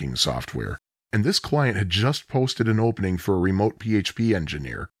tracking software. And this client had just posted an opening for a remote PHP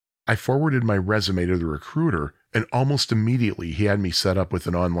engineer. I forwarded my resume to the recruiter, and almost immediately he had me set up with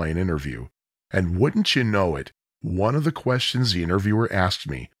an online interview. And wouldn't you know it, one of the questions the interviewer asked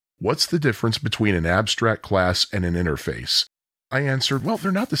me, what's the difference between an abstract class and an interface? I answered, well,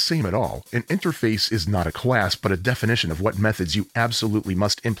 they're not the same at all. An interface is not a class, but a definition of what methods you absolutely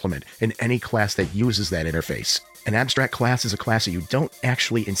must implement in any class that uses that interface. An abstract class is a class that you don't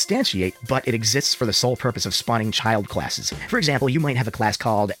actually instantiate, but it exists for the sole purpose of spawning child classes. For example, you might have a class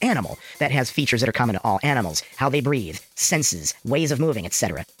called Animal that has features that are common to all animals, how they breathe, senses, ways of moving,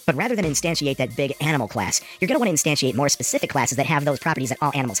 etc. But rather than instantiate that big animal class, you're going to want to instantiate more specific classes that have those properties that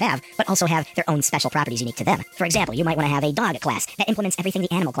all animals have, but also have their own special properties unique to them. For example, you might want to have a dog class that implements everything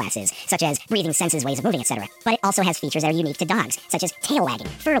the animal class is, such as breathing, senses, ways of moving, etc. But it also has features that are unique to dogs, such as tail wagging,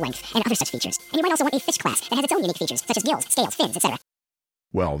 fur length, and other such features. And you might also want a fish class that has its own unique features, such as gills, scales, fins, etc.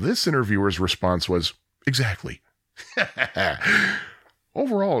 Well, this interviewer's response was, exactly.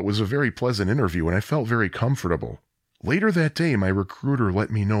 Overall, it was a very pleasant interview, and I felt very comfortable. Later that day, my recruiter let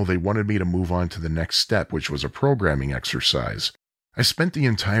me know they wanted me to move on to the next step, which was a programming exercise. I spent the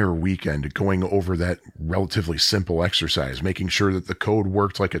entire weekend going over that relatively simple exercise, making sure that the code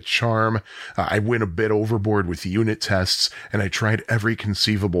worked like a charm. I went a bit overboard with unit tests, and I tried every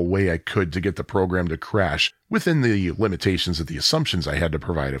conceivable way I could to get the program to crash, within the limitations of the assumptions I had to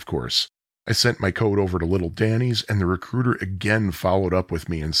provide, of course. I sent my code over to Little Danny's, and the recruiter again followed up with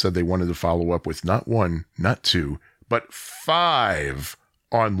me and said they wanted to follow up with not 1, not 2, but 5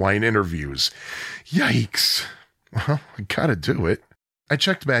 online interviews. Yikes! Well, I gotta do it. I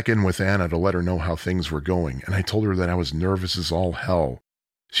checked back in with Anna to let her know how things were going, and I told her that I was nervous as all hell.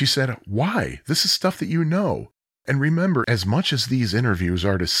 She said, why? This is stuff that you know. And remember, as much as these interviews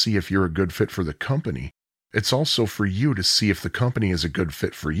are to see if you're a good fit for the company, it's also for you to see if the company is a good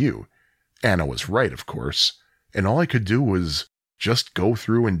fit for you. Anna was right, of course, and all I could do was just go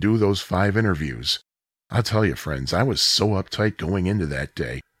through and do those 5 interviews. I'll tell you, friends, I was so uptight going into that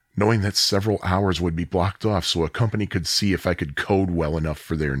day, knowing that several hours would be blocked off so a company could see if I could code well enough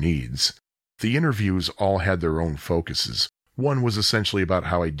for their needs. The interviews all had their own focuses. One was essentially about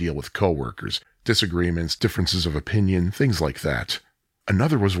how I deal with coworkers, disagreements, differences of opinion, things like that.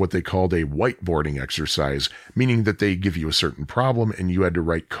 Another was what they called a whiteboarding exercise, meaning that they give you a certain problem and you had to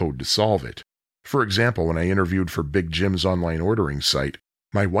write code to solve it. For example, when I interviewed for Big Jim's online ordering site,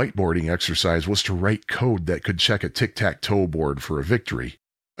 my whiteboarding exercise was to write code that could check a tic-tac-toe board for a victory.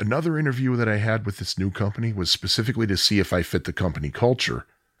 Another interview that I had with this new company was specifically to see if I fit the company culture.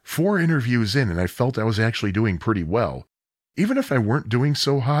 4 interviews in, and I felt I was actually doing pretty well. Even if I weren't doing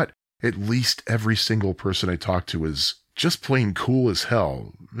so hot, at least every single person I talked to was just plain cool as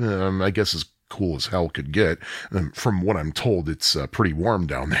hell. I guess as cool as hell could get. From what I'm told, it's pretty warm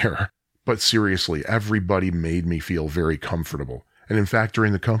down there. But seriously, everybody made me feel very comfortable. And in fact,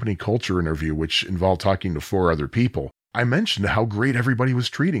 during the company culture interview, which involved talking to 4 other people, I mentioned how great everybody was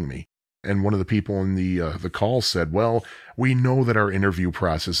treating me. And one of the people in the call said, well, we know that our interview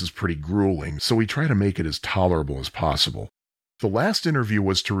process is pretty grueling, so we try to make it as tolerable as possible. The last interview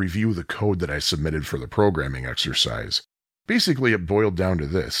was to review the code that I submitted for the programming exercise. Basically, it boiled down to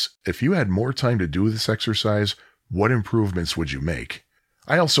this. If you had more time to do this exercise, what improvements would you make?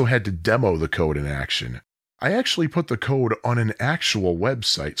 I also had to demo the code in action. I actually put the code on an actual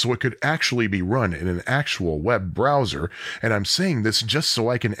website so it could actually be run in an actual web browser, and I'm saying this just so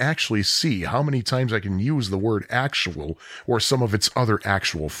I can actually see how many times I can use the word actual or some of its other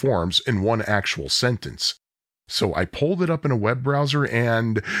actual forms in one actual sentence. So I pulled it up in a web browser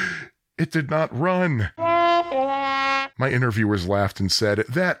and it did not run. My interviewers laughed and said,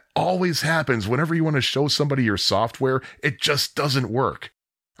 that always happens whenever you want to show somebody your software, it just doesn't work.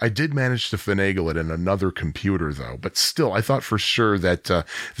 I did manage to finagle it in another computer, though, but still, I thought for sure that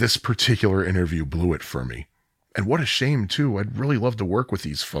this particular interview blew it for me. And what a shame, too. I'd really love to work with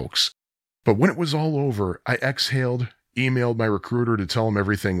these folks. But when it was all over, I exhaled, emailed my recruiter to tell him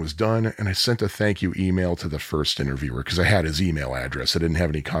everything was done, and I sent a thank you email to the first interviewer because I had his email address. I didn't have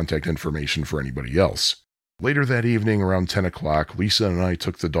any contact information for anybody else. Later that evening, around 10 o'clock, Lisa and I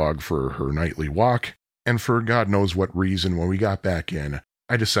took the dog for her nightly walk, and for God knows what reason, when we got back in,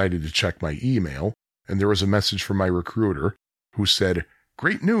 I decided to check my email, and there was a message from my recruiter who said,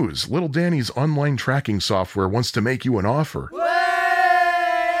 "Great news, Little Danny's online tracking software wants to make you an offer." Way!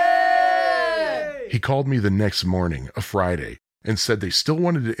 He called me the next morning, a Friday, and said they still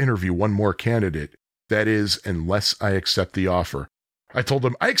wanted to interview one more candidate. That is, unless I accept the offer. I told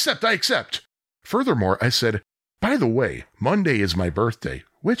him, I accept. Furthermore, I said, by the way, Monday is my birthday,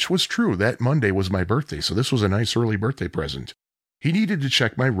 which was true. That Monday was my birthday, so this was a nice early birthday present. He needed to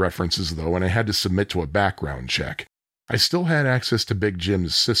check my references, though, and I had to submit to a background check. I still had access to Big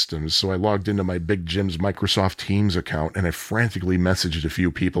Jim's systems, so I logged into my Big Jim's Microsoft Teams account, and I frantically messaged a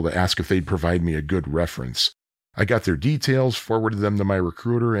few people to ask if they'd provide me a good reference. I got their details, forwarded them to my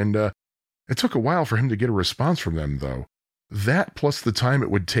recruiter, and it took a while for him to get a response from them, though. That, plus the time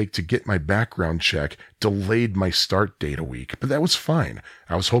it would take to get my background check, delayed my start date a week, but that was fine.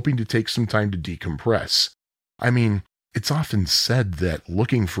 I was hoping to take some time to decompress. I mean, it's often said that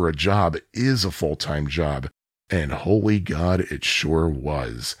looking for a job is a full-time job, and holy God, it sure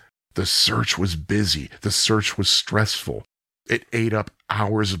was. The search was busy. The search was stressful. It ate up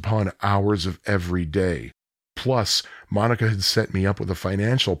hours upon hours of every day. Plus, Monica had set me up with a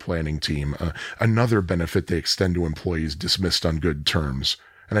financial planning team, another benefit they extend to employees dismissed on good terms,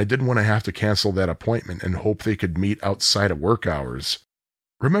 and I didn't want to have to cancel that appointment and hope they could meet outside of work hours.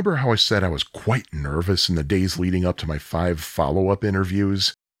 Remember how I said I was quite nervous in the days leading up to my 5 follow-up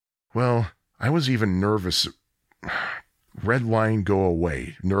interviews? Well, I was even nervous. Red line, go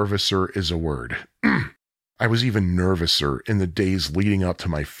away. Nervouser is a word. I was even nervouser in the days leading up to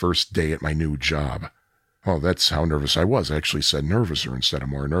my first day at my new job. Well, that's how nervous I was. I actually said nervouser instead of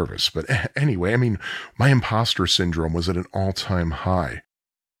more nervous. But anyway, my imposter syndrome was at an all-time high.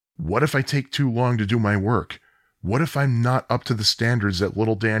 What if I take too long to do my work? What if I'm not up to the standards that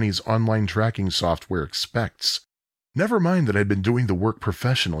Little Danny's online tracking software expects? Never mind that I'd been doing the work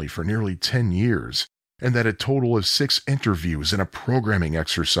professionally for nearly 10 years, and that a total of 6 interviews and a programming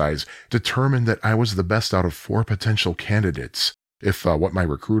exercise determined that I was the best out of 4 potential candidates, if what my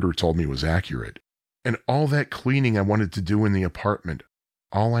recruiter told me was accurate. And all that cleaning I wanted to do in the apartment,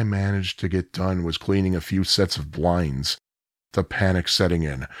 all I managed to get done was cleaning a few sets of blinds. The panic setting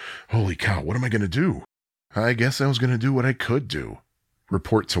in. Holy cow, what am I going to do? I guess I was going to do what I could do.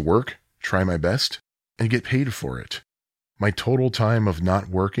 Report to work, try my best, and get paid for it. My total time of not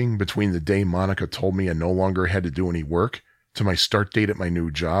working between the day Monica told me I no longer had to do any work to my start date at my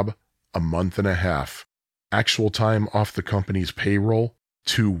new job, 1.5 months. Actual time off the company's payroll,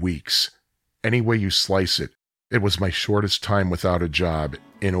 2 weeks. Any way you slice it, it was my shortest time without a job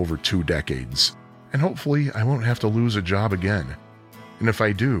in over 2 decades. And hopefully I won't have to lose a job again. And if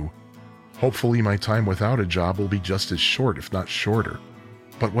I do, hopefully my time without a job will be just as short, if not shorter.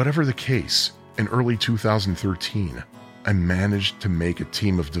 But whatever the case, in early 2013, I managed to make a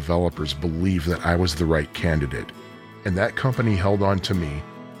team of developers believe that I was the right candidate. And that company held on to me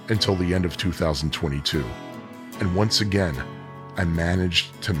until the end of 2022. And once again, I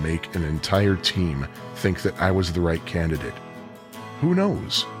managed to make an entire team think that I was the right candidate. Who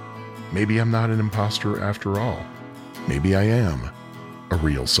knows? Maybe I'm not an imposter after all. Maybe I am a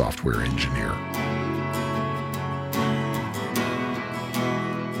real software engineer.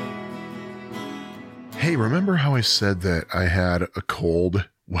 Hey, remember how I said that I had a cold?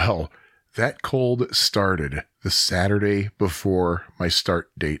 Well, that cold started the Saturday before my start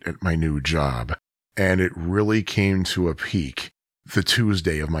date at my new job, and it really came to a peak the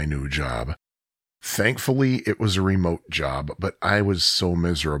Tuesday of my new job. Thankfully, it was a remote job, but I was so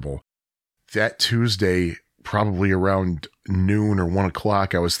miserable. That Tuesday, probably around noon or 1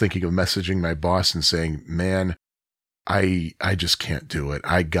 o'clock, I was thinking of messaging my boss and saying, man, I just can't do it.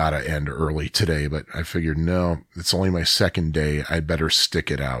 I gotta end early today, but I figured, no, it's only my second day. I'd better stick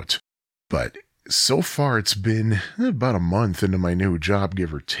it out. But so far, it's been about a month into my new job,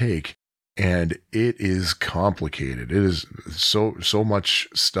 give or take. And it is complicated. It is so much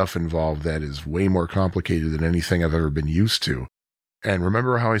stuff involved that is way more complicated than anything I've ever been used to. And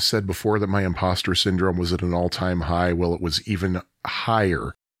remember how I said before that my imposter syndrome was at an all-time high? Well, it was even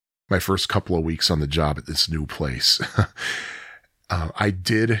higher my first couple of weeks on the job at this new place. I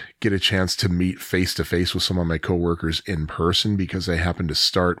did get a chance to meet face-to-face with some of my coworkers in person because I happened to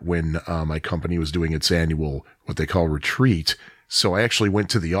start when my company was doing its annual, what they call retreat. So I actually went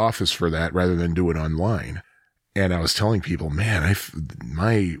to the office for that rather than do it online. And I was telling people, man,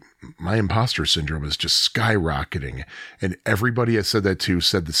 my imposter syndrome is just skyrocketing. And everybody I said that to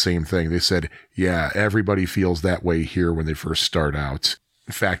said the same thing. They said, yeah, everybody feels that way here when they first start out.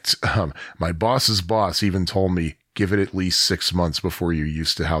 In fact, my boss's boss even told me, give it at least 6 months before you're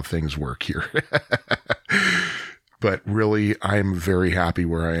used to how things work here. But really, I'm very happy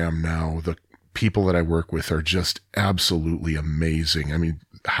where I am now. The people that I work with are just absolutely amazing. I mean,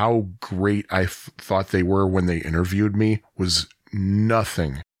 how great I thought they were when they interviewed me was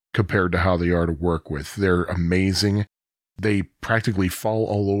nothing compared to how they are to work with. They're amazing. They practically fall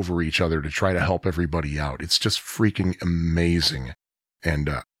all over each other to try to help everybody out. It's just freaking amazing.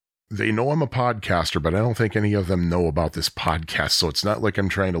 And they know I'm a podcaster, but I don't think any of them know about this podcast. So it's not like I'm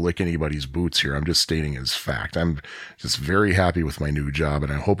trying to lick anybody's boots here. I'm just stating as fact. I'm just very happy with my new job,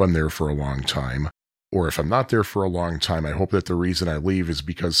 and I hope I'm there for a long time. Or if I'm not there for a long time, I hope that the reason I leave is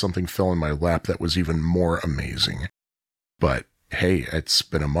because something fell in my lap that was even more amazing. But hey, it's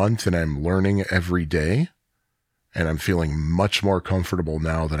been a month and I'm learning every day. And I'm feeling much more comfortable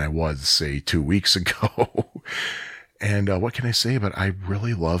now than I was, say, 2 weeks ago. And what can I say? But I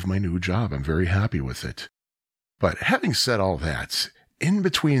really love my new job. I'm very happy with it. But having said all that, in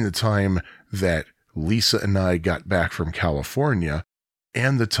between the time that Lisa and I got back from California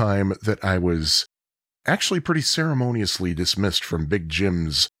and the time that I was actually pretty ceremoniously dismissed from Big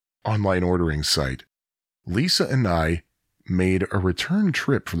Jim's online ordering site, Lisa and I made a return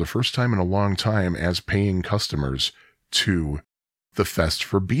trip for the first time in a long time as paying customers to the Fest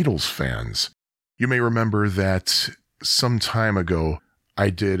for Beatles fans. You may remember that some time ago, I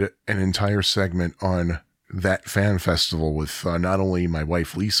did an entire segment on that fan festival with not only my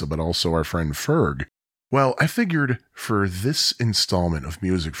wife Lisa, but also our friend Ferg. Well, I figured for this installment of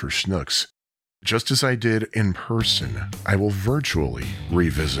Music for Schnooks, just as I did in person, I will virtually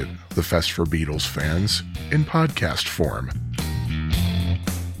revisit the Fest for Beatles fans in podcast form.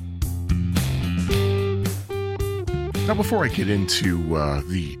 Now, before I get into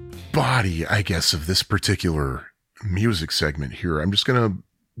the body, I guess, of this particular music segment here, I'm just going to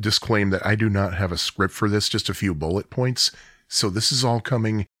disclaim that I do not have a script for this, just a few bullet points. So this is all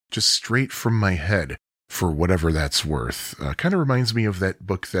coming just straight from my head, for whatever that's worth. Kind of reminds me of that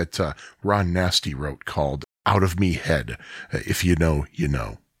book that Ron Nasty wrote called Out of Me Head. If you know, you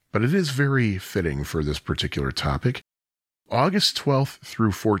know. But it is very fitting for this particular topic. August 12th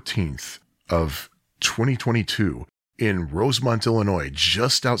through 14th of 2022 in Rosemont, Illinois,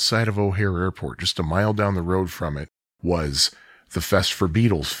 just outside of O'Hare Airport, just a mile down the road from it, was the Fest for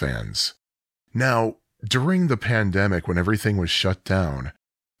Beatles fans. Now, during the pandemic, when everything was shut down,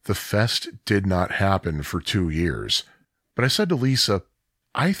 the fest did not happen for 2 years. But I said to Lisa,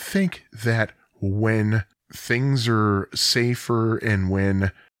 I think that when things are safer and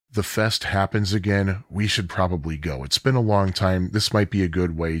when the fest happens again, we should probably go. It's been a long time. This might be a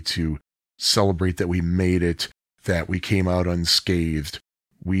good way to celebrate that we made it, that we came out unscathed.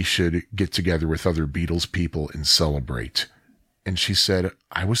 We should get together with other Beatles people and celebrate. And she said,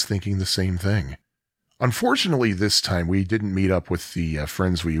 I was thinking the same thing. Unfortunately, this time we didn't meet up with the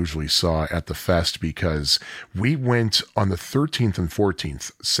friends we usually saw at the fest because we went on the 13th and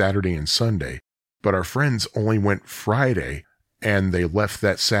 14th, Saturday and Sunday, but our friends only went Friday, and they left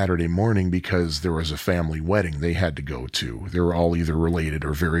that Saturday morning because there was a family wedding they had to go to. They were all either related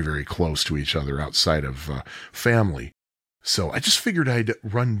or very, very close to each other outside of family. So I just figured I'd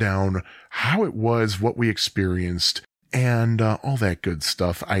run down how it was, what we experienced, and all that good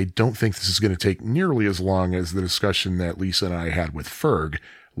stuff. I don't think this is going to take nearly as long as the discussion that Lisa and I had with Ferg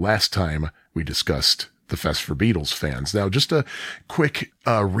last time we discussed the Fest for Beatles fans. Now, just a quick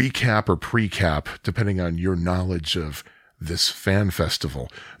recap or pre-cap, depending on your knowledge of this fan festival.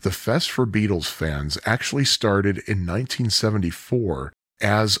 The Fest for Beatles fans actually started in 1974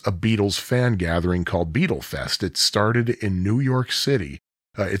 as a Beatles fan gathering called Beatlefest. It started in New York City.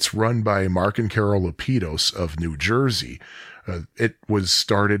 It's run by Mark and Carol Lapidus of New Jersey. It was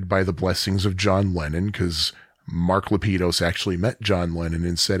started by the blessings of John Lennon because Mark Lapidus actually met John Lennon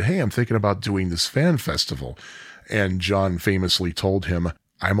and said, hey, I'm thinking about doing this fan festival. And John famously told him,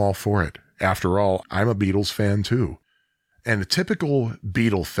 I'm all for it. After all, I'm a Beatles fan too. And a typical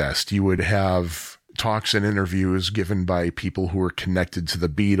Beatlefest, you would have talks and interviews given by people who were connected to the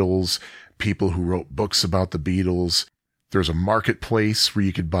Beatles, people who wrote books about the Beatles. There's a marketplace where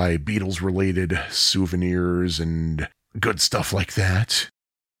you could buy Beatles-related souvenirs and good stuff like that.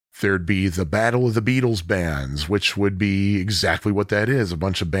 There'd be the Battle of the Beatles bands, which would be exactly what that is. A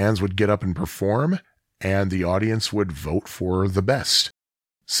bunch of bands would get up and perform, and the audience would vote for the best.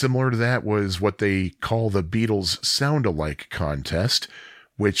 Similar to that was what they call the Beatles Sound-Alike contest,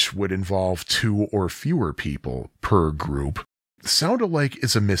 which would involve 2 or fewer people per group. Sound-alike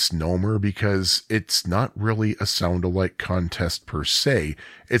is a misnomer because it's not really a sound-alike contest per se.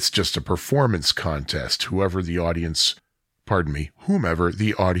 It's just a performance contest. Whoever the audience whomever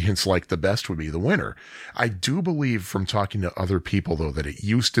the audience liked the best would be the winner. I do believe from talking to other people, though, that it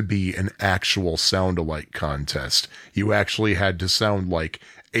used to be an actual sound-alike contest. You actually had to sound like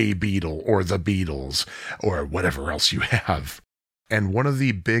a Beatle or the Beatles or whatever else you have. And one of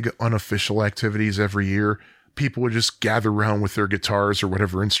the big unofficial activities every year, people would just gather around with their guitars or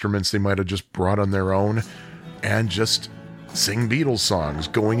whatever instruments they might have just brought on their own and just sing Beatles songs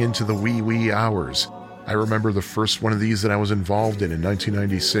going into the wee hours. I remember the first one of these that I was involved in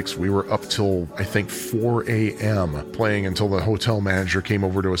 1996. We were up till, I think, 4 a.m. playing until the hotel manager came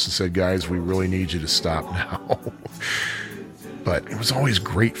over to us and said, guys, we really need you to stop now. But it was always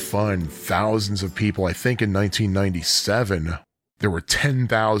great fun. Thousands of people. I think in 1997, there were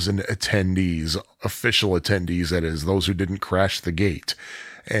 10,000 attendees, official attendees, that is, those who didn't crash the gate.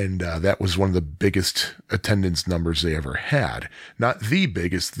 And that was one of the biggest attendance numbers they ever had. Not the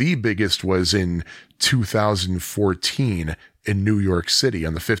biggest. The biggest was in 2014 in New York City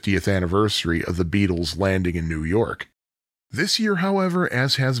on the 50th anniversary of the Beatles landing in New York. This year, however,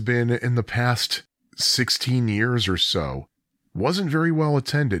 as has been in the past 16 years or so, wasn't very well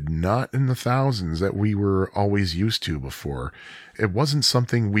attended, not in the thousands that we were always used to before. It wasn't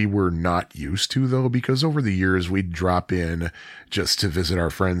something we were not used to, though, because over the years we'd drop in just to visit our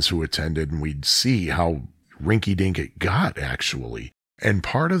friends who attended, and we'd see how rinky-dink it got, actually. And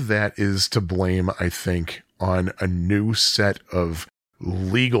part of that is to blame, I think, on a new set of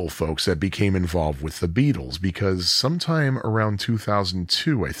legal folks that became involved with the Beatles, because sometime around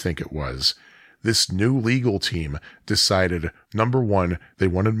 2002, I think it was, this new legal team decided, number one, they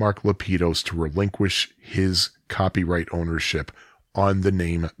wanted Mark Lapidus to relinquish his copyright ownership on the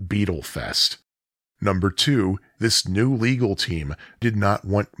name Beatlefest. Number two, this new legal team did not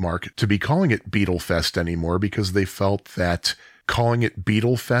want Mark to be calling it Beatlefest anymore because they felt that calling it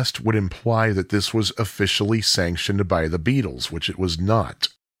Beatlefest would imply that this was officially sanctioned by the Beatles, which it was not.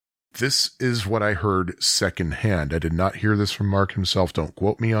 This is what I heard secondhand. I did not hear this from Mark himself. Don't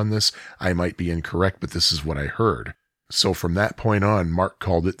quote me on this. I might be incorrect, but this is what I heard. So from that point on, Mark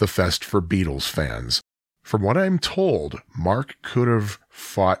called it the Fest for Beatles fans. From what I'm told, Mark could have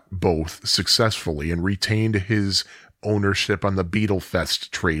fought both successfully and retained his ownership on the Beatlefest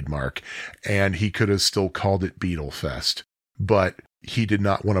trademark, and he could have still called it Beatlefest. But he did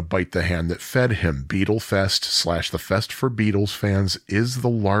not want to bite the hand that fed him. Beatlefest / the Fest for Beatles fans is the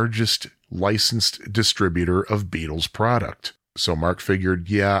largest licensed distributor of Beatles product. So Mark figured,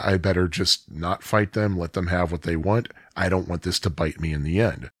 yeah, I better just not fight them, let them have what they want. I don't want this to bite me in the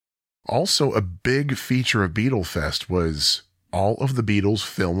end. Also, a big feature of Beatlefest was all of the Beatles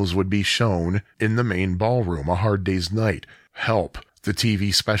films would be shown in the main ballroom, A Hard Day's Night, Help, the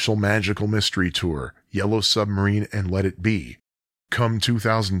TV special Magical Mystery Tour, Yellow Submarine, and Let It Be. Come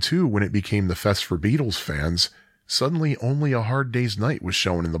 2002, when it became the Fest for Beatles fans, suddenly only A Hard Day's Night was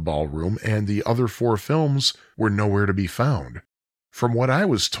shown in the ballroom, and the other 4 films were nowhere to be found. From what I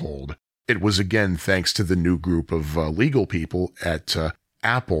was told, it was again thanks to the new group of legal people at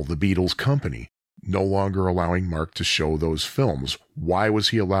Apple, the Beatles company, no longer allowing Mark to show those films. Why was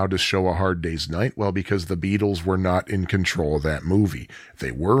he allowed to show A Hard Day's Night? Well, because the Beatles were not in control of that movie.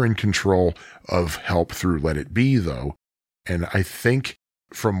 They were in control of Help through Let It Be, though. And I think,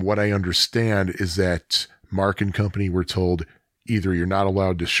 from what I understand, is that Mark and company were told either you're not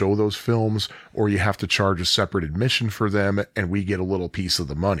allowed to show those films or you have to charge a separate admission for them and we get a little piece of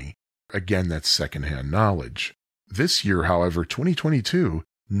the money. Again, that's secondhand knowledge. This year, however, 2022,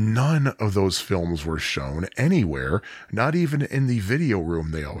 none of those films were shown anywhere, not even in the video room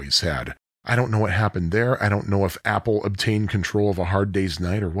they always had. I don't know what happened there. I don't know if Apple obtained control of A Hard Day's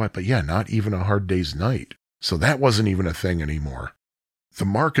Night or what, but yeah, not even A Hard Day's Night. So that wasn't even a thing anymore. The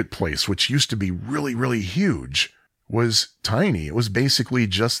marketplace, which used to be really, really huge, was tiny. It was basically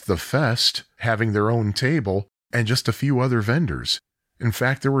just the Fest having their own table and just a few other vendors. In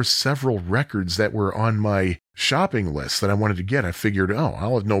fact, there were several records that were on my shopping list that I wanted to get. I figured, I'll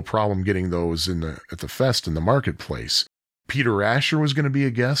have no problem getting those at the Fest in the marketplace. Peter Asher was going to be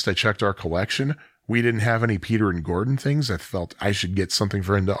a guest. I checked our collection. We didn't have any Peter and Gordon things. I felt I should get something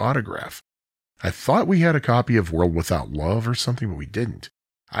for him to autograph. I thought we had a copy of World Without Love or something, but we didn't.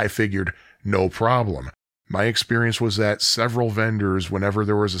 I figured, no problem. My experience was that several vendors, whenever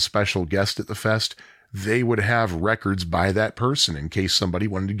there was a special guest at the Fest, they would have records by that person in case somebody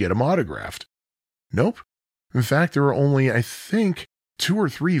wanted to get them autographed. Nope. In fact, there were only, I think, 2 or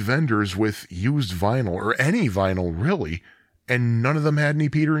 3 vendors with used vinyl, or any vinyl really, and none of them had any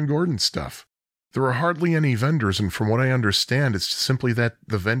Peter and Gordon stuff. There were hardly any vendors, and from what I understand, it's simply that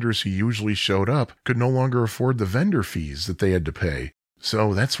the vendors who usually showed up could no longer afford the vendor fees that they had to pay.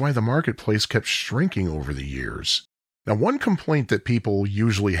 So that's why the marketplace kept shrinking over the years. Now, one complaint that people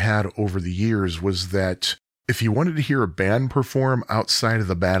usually had over the years was that if you wanted to hear a band perform outside of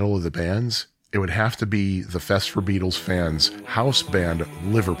the Battle of the Bands, it would have to be the Fest for Beatles Fans house band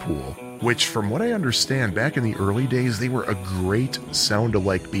Liverpool, which from what I understand, back in the early days, they were a great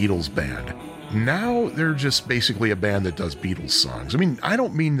sound-alike Beatles band. Now they're just basically a band that does Beatles songs. I mean, I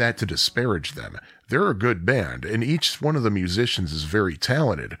don't mean that to disparage them. They're a good band, and each one of the musicians is very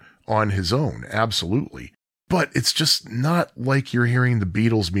talented on his own, absolutely. But it's just not like you're hearing the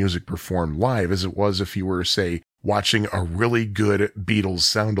Beatles music performed live as it was if you were, say, watching a really good Beatles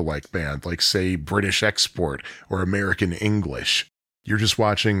sound-alike band, like, say, British Export or American English. You're just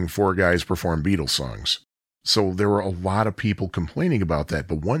watching four guys perform Beatles songs. So there were a lot of people complaining about that.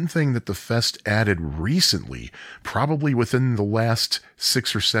 But one thing that the Fest added recently, probably within the last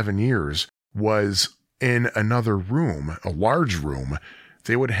 6 or 7 years, was in another room, a large room,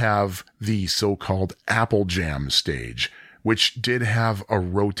 they would have the so-called Apple Jam stage, which did have a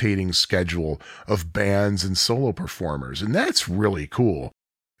rotating schedule of bands and solo performers. And that's really cool.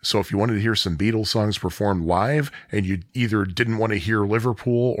 So if you wanted to hear some Beatles songs performed live and you either didn't want to hear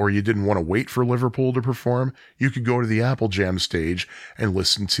Liverpool or you didn't want to wait for Liverpool to perform, you could go to the Apple Jam stage and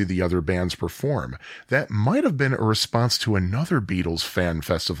listen to the other bands perform. That might have been a response to another Beatles fan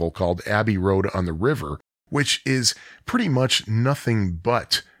festival called Abbey Road on the River, which is pretty much nothing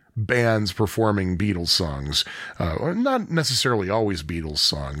but bands performing Beatles songs. Not necessarily always Beatles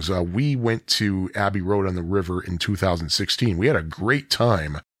songs. We went to Abbey Road on the River in 2016. We had a great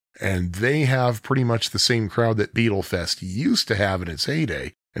time, and they have pretty much the same crowd that Beatlefest used to have in its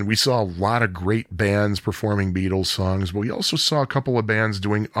heyday. And we saw a lot of great bands performing Beatles songs, but we also saw a couple of bands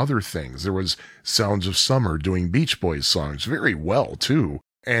doing other things. There was Sounds of Summer doing Beach Boys songs very well, too.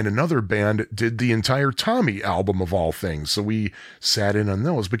 And another band did the entire Tommy album of all things, so we sat in on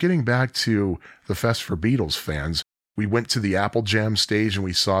those. But getting back to the Fest for Beatles fans, we went to the Apple Jam stage and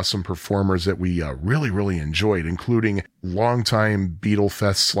we saw some performers that we really enjoyed, including longtime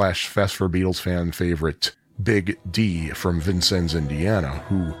Beatlefest / Fest for Beatles fan favorite Big D from Vincennes, Indiana,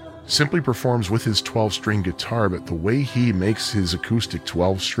 who simply performs with his 12-string guitar, but the way he makes his acoustic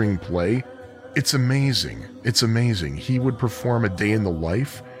 12-string play, it's amazing. It's amazing. He would perform A Day in the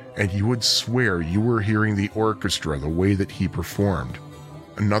Life, and you would swear you were hearing the orchestra the way that he performed.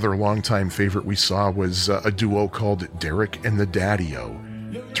 Another longtime favorite we saw was a duo called Derek and the Daddy-O.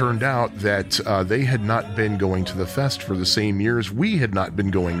 Turned out that they had not been going to the Fest for the same years we had not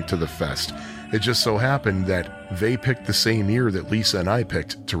been going to the Fest. It just so happened that they picked the same year that Lisa and I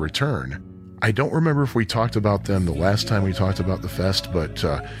picked to return. I don't remember if we talked about them the last time we talked about the Fest, but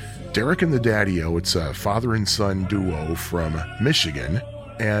Derek and the Daddy-O, it's a father and son duo from Michigan.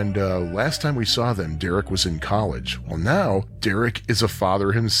 And last time we saw them, Derek was in college. Well, now Derek is a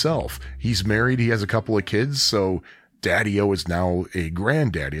father himself. He's married. He has a couple of kids. So Daddy-O is now a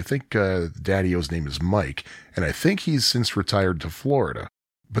granddaddy. I think Daddy-O's name is Mike. And I think he's since retired to Florida.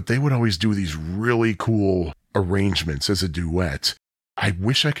 But they would always do these really cool arrangements as a duet. I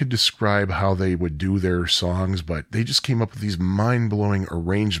wish I could describe how they would do their songs, but they just came up with these mind-blowing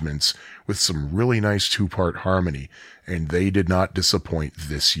arrangements with some really nice two-part harmony, and they did not disappoint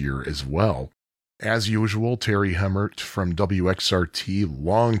this year as well. As usual, Terry Hemmert from WXRT,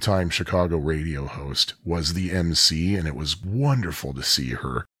 longtime Chicago radio host, was the MC, and it was wonderful to see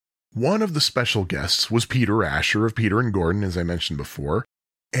her. One of the special guests was Peter Asher of Peter and Gordon, as I mentioned before.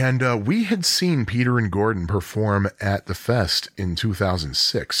 And we had seen Peter and Gordon perform at the Fest in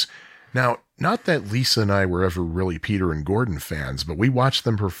 2006. Now, not that Lisa and I were ever really Peter and Gordon fans, but we watched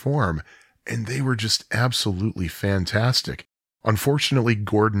them perform, and they were just absolutely fantastic. Unfortunately,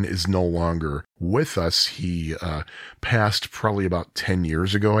 Gordon is no longer with us. He passed probably about 10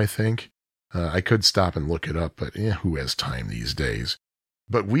 years ago, I think. I could stop and look it up, but who has time these days?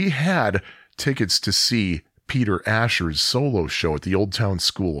 But we had tickets to see Peter Asher's solo show at the Old Town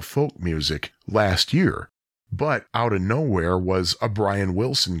School of Folk Music last year, but out of nowhere was a Brian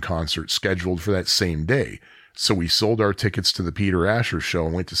Wilson concert scheduled for that same day, so we sold our tickets to the Peter Asher show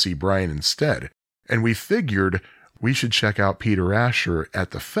and went to see Brian instead, and we figured we should check out Peter Asher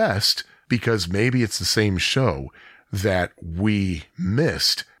at the Fest because maybe it's the same show that we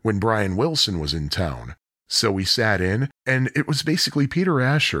missed when Brian Wilson was in town. So we sat in, and it was basically Peter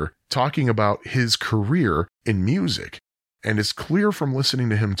Asher talking about his career in music. And it's clear from listening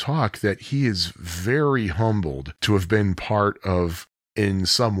to him talk that he is very humbled to have been part of, in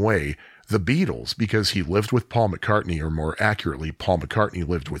some way, the Beatles, because he lived with Paul McCartney, or more accurately, Paul McCartney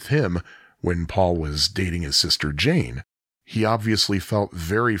lived with him when Paul was dating his sister Jane. He obviously felt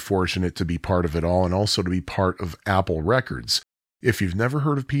very fortunate to be part of it all and also to be part of Apple Records. If you've never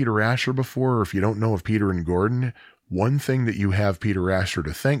heard of Peter Asher before, or if you don't know of Peter and Gordon, One thing that you have Peter Asher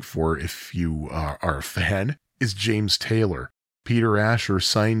to thank for, if you are a fan, is James Taylor. Peter Asher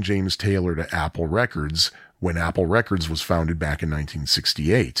signed James Taylor to Apple Records when Apple Records was founded back in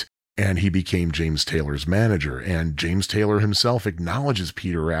 1968, and he became James Taylor's manager, and James Taylor himself acknowledges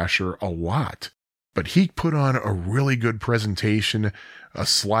Peter Asher a lot. But he put on a really good presentation, a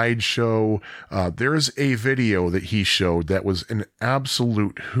slideshow. There's a video that he showed that was an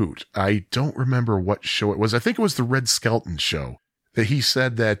absolute hoot. I don't remember what show it was. I think it was the Red Skelton show. That he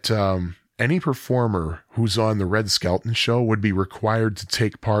said that any performer who's on the Red Skelton show would be required to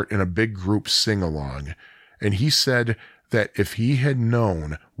take part in a big group sing-along. And he said that if he had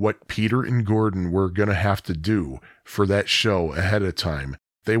known what Peter and Gordon were going to have to do for that show ahead of time,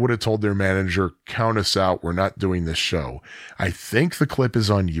 they would have told their manager, count us out, we're not doing this show. I think the clip is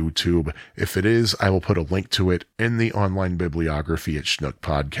on YouTube. If it is, I will put a link to it in the online bibliography at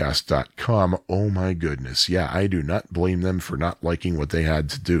schnookpodcast.com. Oh my goodness. Yeah, I do not blame them for not liking what they had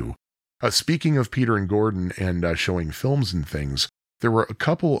to do. Speaking of Peter and Gordon and showing films and things, there were a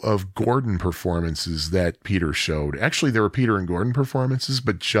couple of Gordon performances that Peter showed. Actually, there were Peter and Gordon performances,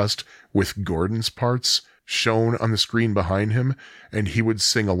 but just with Gordon's parts shown on the screen behind him, and he would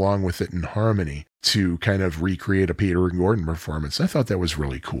sing along with it in harmony to kind of recreate a Peter and Gordon performance. I thought that was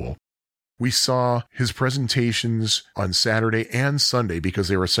really cool. We saw his presentations on Saturday and Sunday because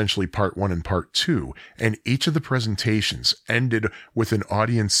they were essentially part 1 and part 2, and each of the presentations ended with an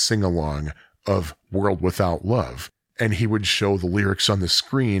audience sing-along of World Without Love. And he would show the lyrics on the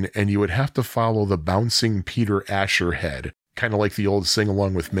screen, and you would have to follow the bouncing Peter Asher head, kind of like the old Sing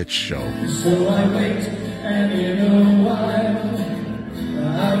Along with Mitch show. So I wait, and in a while,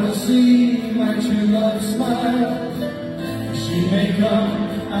 I will see my true love smile. She may come,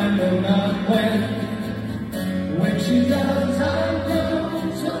 I know not when she does, time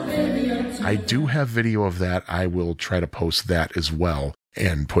comes, so maybe I do have video of that. I will try to post that as well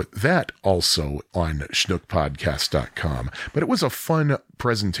and put that also on schnookpodcast.com. But it was a fun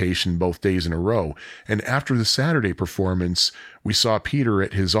presentation both days in a row. And after the Saturday performance, we saw Peter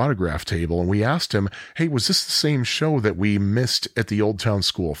at his autograph table, and we asked him, hey, was this the same show that we missed at the Old Town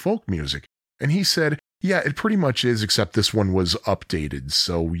School of Folk Music? And he said, yeah, it pretty much is, except this one was updated.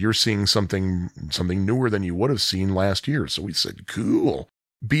 So you're seeing something newer than you would have seen last year. So we said, cool.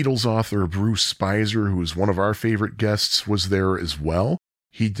 Beatles author Bruce Spicer, who is one of our favorite guests, was there as well.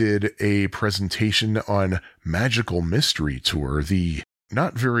 He did a presentation on Magical Mystery Tour, the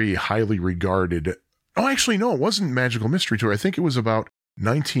not very highly regarded... Oh, actually, no, it wasn't Magical Mystery Tour. I think it was about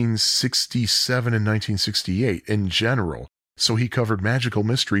 1967 and 1968 in general. So he covered Magical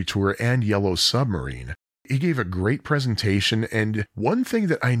Mystery Tour and Yellow Submarine. He gave a great presentation, and one thing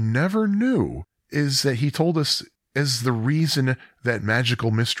that I never knew is that he told us as the reason that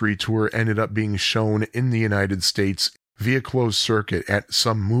Magical Mystery Tour ended up being shown in the United States via closed circuit at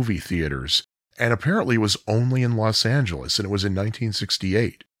some movie theaters, and apparently was only in Los Angeles, and it was in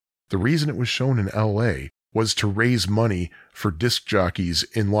 1968. The reason it was shown in LA was to raise money for disc jockeys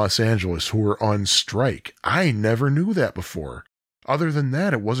in Los Angeles who were on strike. I never knew that before. Other than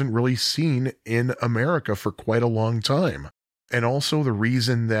that, it wasn't really seen in America for quite a long time. And also the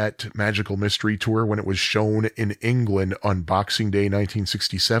reason that Magical Mystery Tour, when it was shown in England on Boxing Day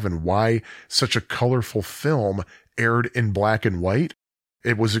 1967, why such a colorful film aired in black and white,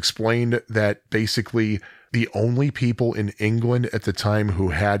 it was explained that basically the only people in England at the time who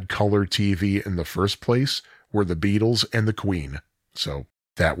had color TV in the first place were the Beatles and the Queen. So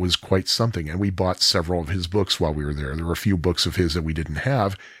that was quite something. And we bought several of his books while we were there. There were a few books of his that we didn't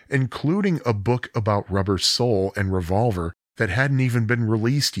have, including a book about Rubber Soul and Revolver that hadn't even been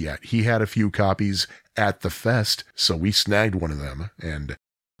released yet. He had a few copies at the fest, so we snagged one of them, and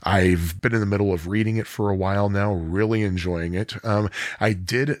I've been in the middle of reading it for a while now, really enjoying it. I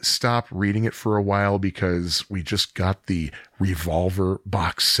did stop reading it for a while because we just got the Revolver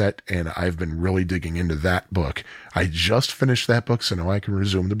box set, and I've been really digging into that book. I just finished that book, so now I can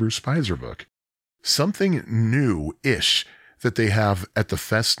resume the Bruce Spicer book. Something new-ish that they have at the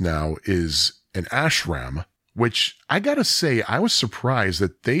fest now is an ashram, which I gotta say, I was surprised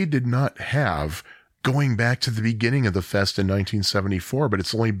that they did not have going back to the beginning of the fest in 1974, but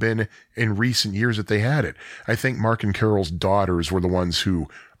it's only been in recent years that they had it. I think Mark and Carol's daughters were the ones who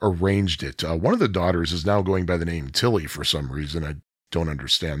arranged it. One of the daughters is now going by the name Tilly for some reason. I don't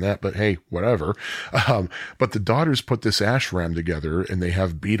understand that, but hey, whatever. But the daughters put this ashram together, and they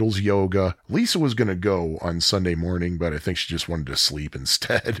have Beatles yoga. Lisa was going to go on Sunday morning, but I think she just wanted to sleep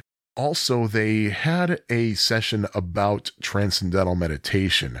instead. Also, they had a session about transcendental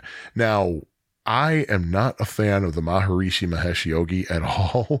meditation. Now, I am not a fan of the Maharishi Mahesh Yogi at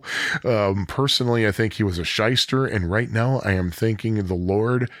all. Personally, I think he was a shyster, and right now I am thanking the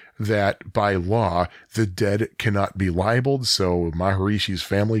Lord that by law, the dead cannot be libeled, so Maharishi's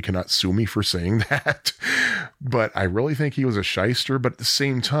family cannot sue me for saying that. But I really think he was a shyster, but at the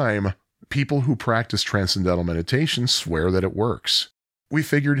same time, people who practice transcendental meditation swear that it works. We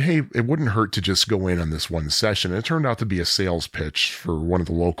figured, hey, it wouldn't hurt to just go in on this one session. It turned out to be a sales pitch for one of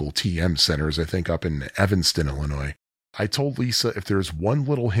the local TM centers, I think up in Evanston, Illinois. I told Lisa if there's one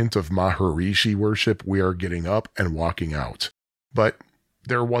little hint of Maharishi worship, we are getting up and walking out. But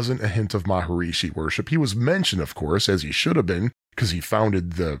there wasn't a hint of Maharishi worship. He was mentioned, of course, as he should have been, because he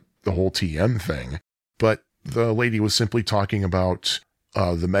founded the whole TM thing. But the lady was simply talking about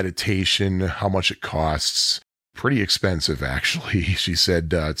the meditation, how much it costs. Pretty expensive, actually. She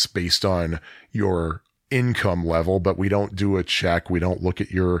said it's based on your income level, but we don't do a check. We don't look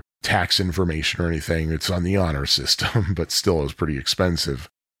at your tax information or anything. It's on the honor system, but still is pretty expensive.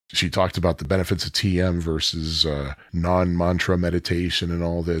 She talked about the benefits of TM versus non-mantra meditation and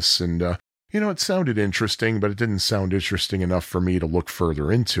all this. And, it sounded interesting, but it didn't sound interesting enough for me to look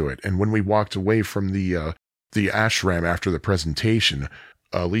further into it. And when we walked away from the ashram after the presentation,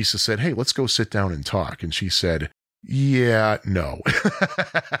 Lisa said, hey, let's go sit down and talk. And she said, yeah, no.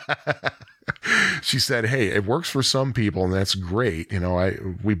 She said, hey, it works for some people and that's great.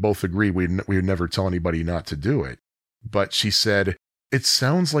 We both agree we would never tell anybody not to do it. But she said, it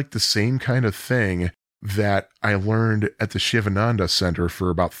sounds like the same kind of thing that I learned at the Shivananda Center for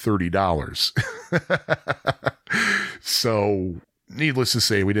about $30. So needless to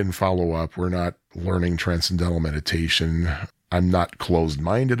say, we didn't follow up. We're not learning transcendental meditation. I'm not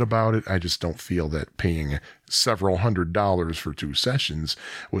closed-minded about it. I just don't feel that paying several $100s for 2 sessions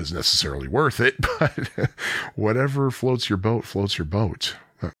was necessarily worth it. But whatever floats your boat, floats your boat.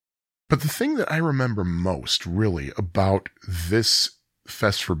 But the thing that I remember most, really, about this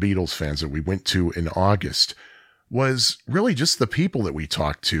Fest for Beatles fans that we went to in August was really just the people that we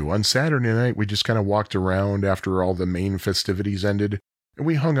talked to. On Saturday night, we just kind of walked around after all the main festivities ended. And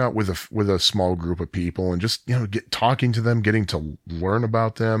we hung out with a small group of people and just, talking to them, getting to learn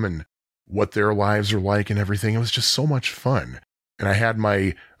about them and what their lives are like and everything. It was just so much fun. And I had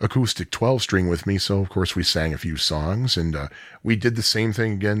my acoustic 12-string with me, so of course we sang a few songs. And we did the same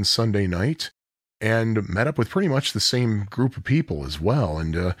thing again Sunday night and met up with pretty much the same group of people as well.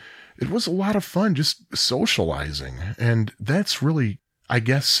 And it was a lot of fun just socializing. And that's really, I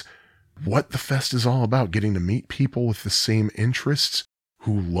guess, what the fest is all about, getting to meet people with the same interests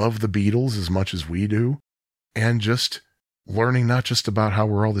who love the Beatles as much as we do, and just learning not just about how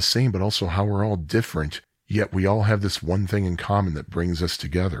we're all the same, but also how we're all different, yet we all have this one thing in common that brings us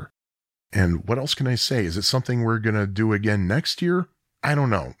together. And what else can I say? Is it something we're going to do again next year? I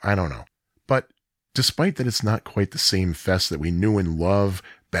don't know. But despite that it's not quite the same fest that we knew and loved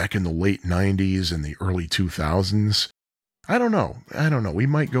back in the late 90s and the early 2000s, I don't know. We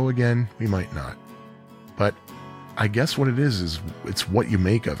might go again, we might not. But I guess what it is it's what you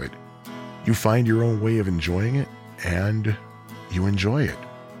make of it. You find your own way of enjoying it, and you enjoy it.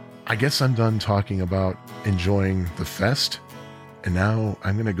 I guess I'm done talking about enjoying the fest, and now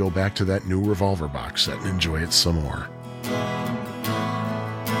I'm going to go back to that new Revolver box set and enjoy it some more.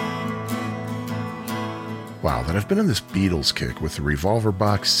 Wow, that I've been on this Beatles kick with the Revolver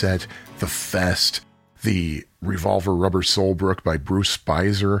box set, the fest, the Revolver Rubber Soulbrook by Bruce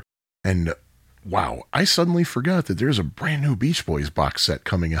Spicer, and wow, I suddenly forgot that there's a brand new Beach Boys box set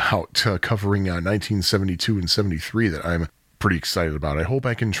coming out covering 1972 and 73 that I'm pretty excited about. I hope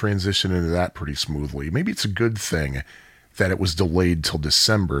I can transition into that pretty smoothly. Maybe it's a good thing that it was delayed till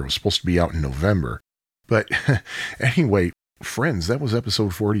December. It was supposed to be out in November. But anyway, friends, that was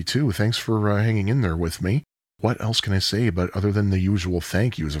episode 42. Thanks for hanging in there with me. What else can I say but other than the usual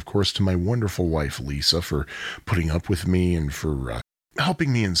thank yous, of course, to my wonderful wife, Lisa, for putting up with me and for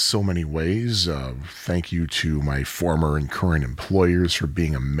helping me in so many ways. Thank you to my former and current employers for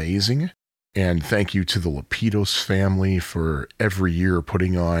being amazing. And thank you to the Lapidus family for every year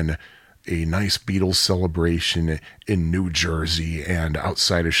putting on a nice Beatles celebration in New Jersey and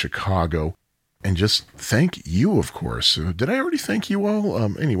outside of Chicago. And just thank you, of course. Did I already thank you all?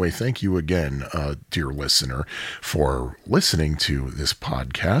 Anyway, thank you again, dear listener, for listening to this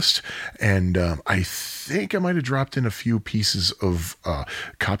podcast. And I think I might have dropped in a few pieces of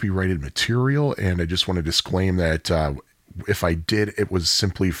copyrighted material. And I just want to disclaim that if I did, it was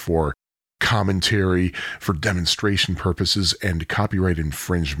simply for commentary, for demonstration purposes, and copyright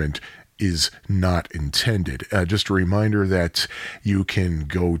infringement is not intended. Just a reminder that you can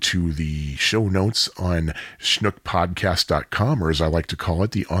go to the show notes on schnookpodcast.com, or as I like to call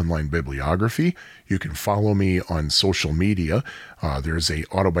it, the online bibliography. You can follow me on social media. There's a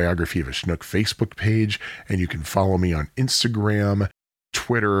Autobiography of a Schnook Facebook page, and you can follow me on Instagram,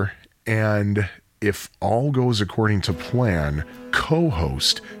 Twitter, and if all goes according to plan,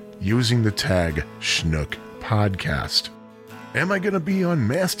 co-host using the tag Schnook Podcast. Am I going to be on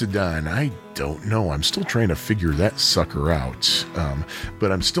Mastodon? I don't know. I'm still trying to figure that sucker out.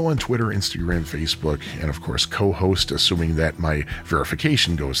 But I'm still on Twitter, Instagram, Facebook, and of course co-host, assuming that my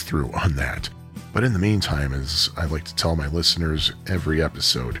verification goes through on that. But in the meantime, as I like to tell my listeners every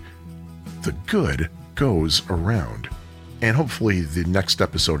episode, the good goes around. And hopefully the next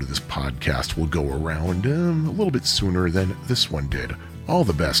episode of this podcast will go around a little bit sooner than this one did. All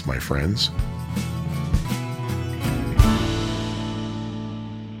the best, my friends.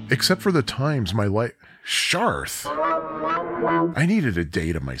 Except for the times my life... Sharth! I needed a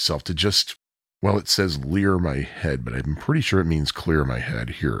day to myself to just... Well, it says leer my head, but I'm pretty sure it means clear my head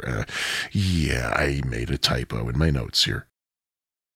here. Yeah, I made a typo in my notes here.